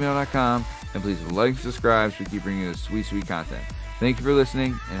workingperspectives@gmail.com. And please like and subscribe so we keep bringing you this sweet, sweet content. Thank you for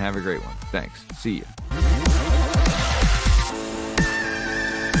listening, and have a great one. Thanks. See you.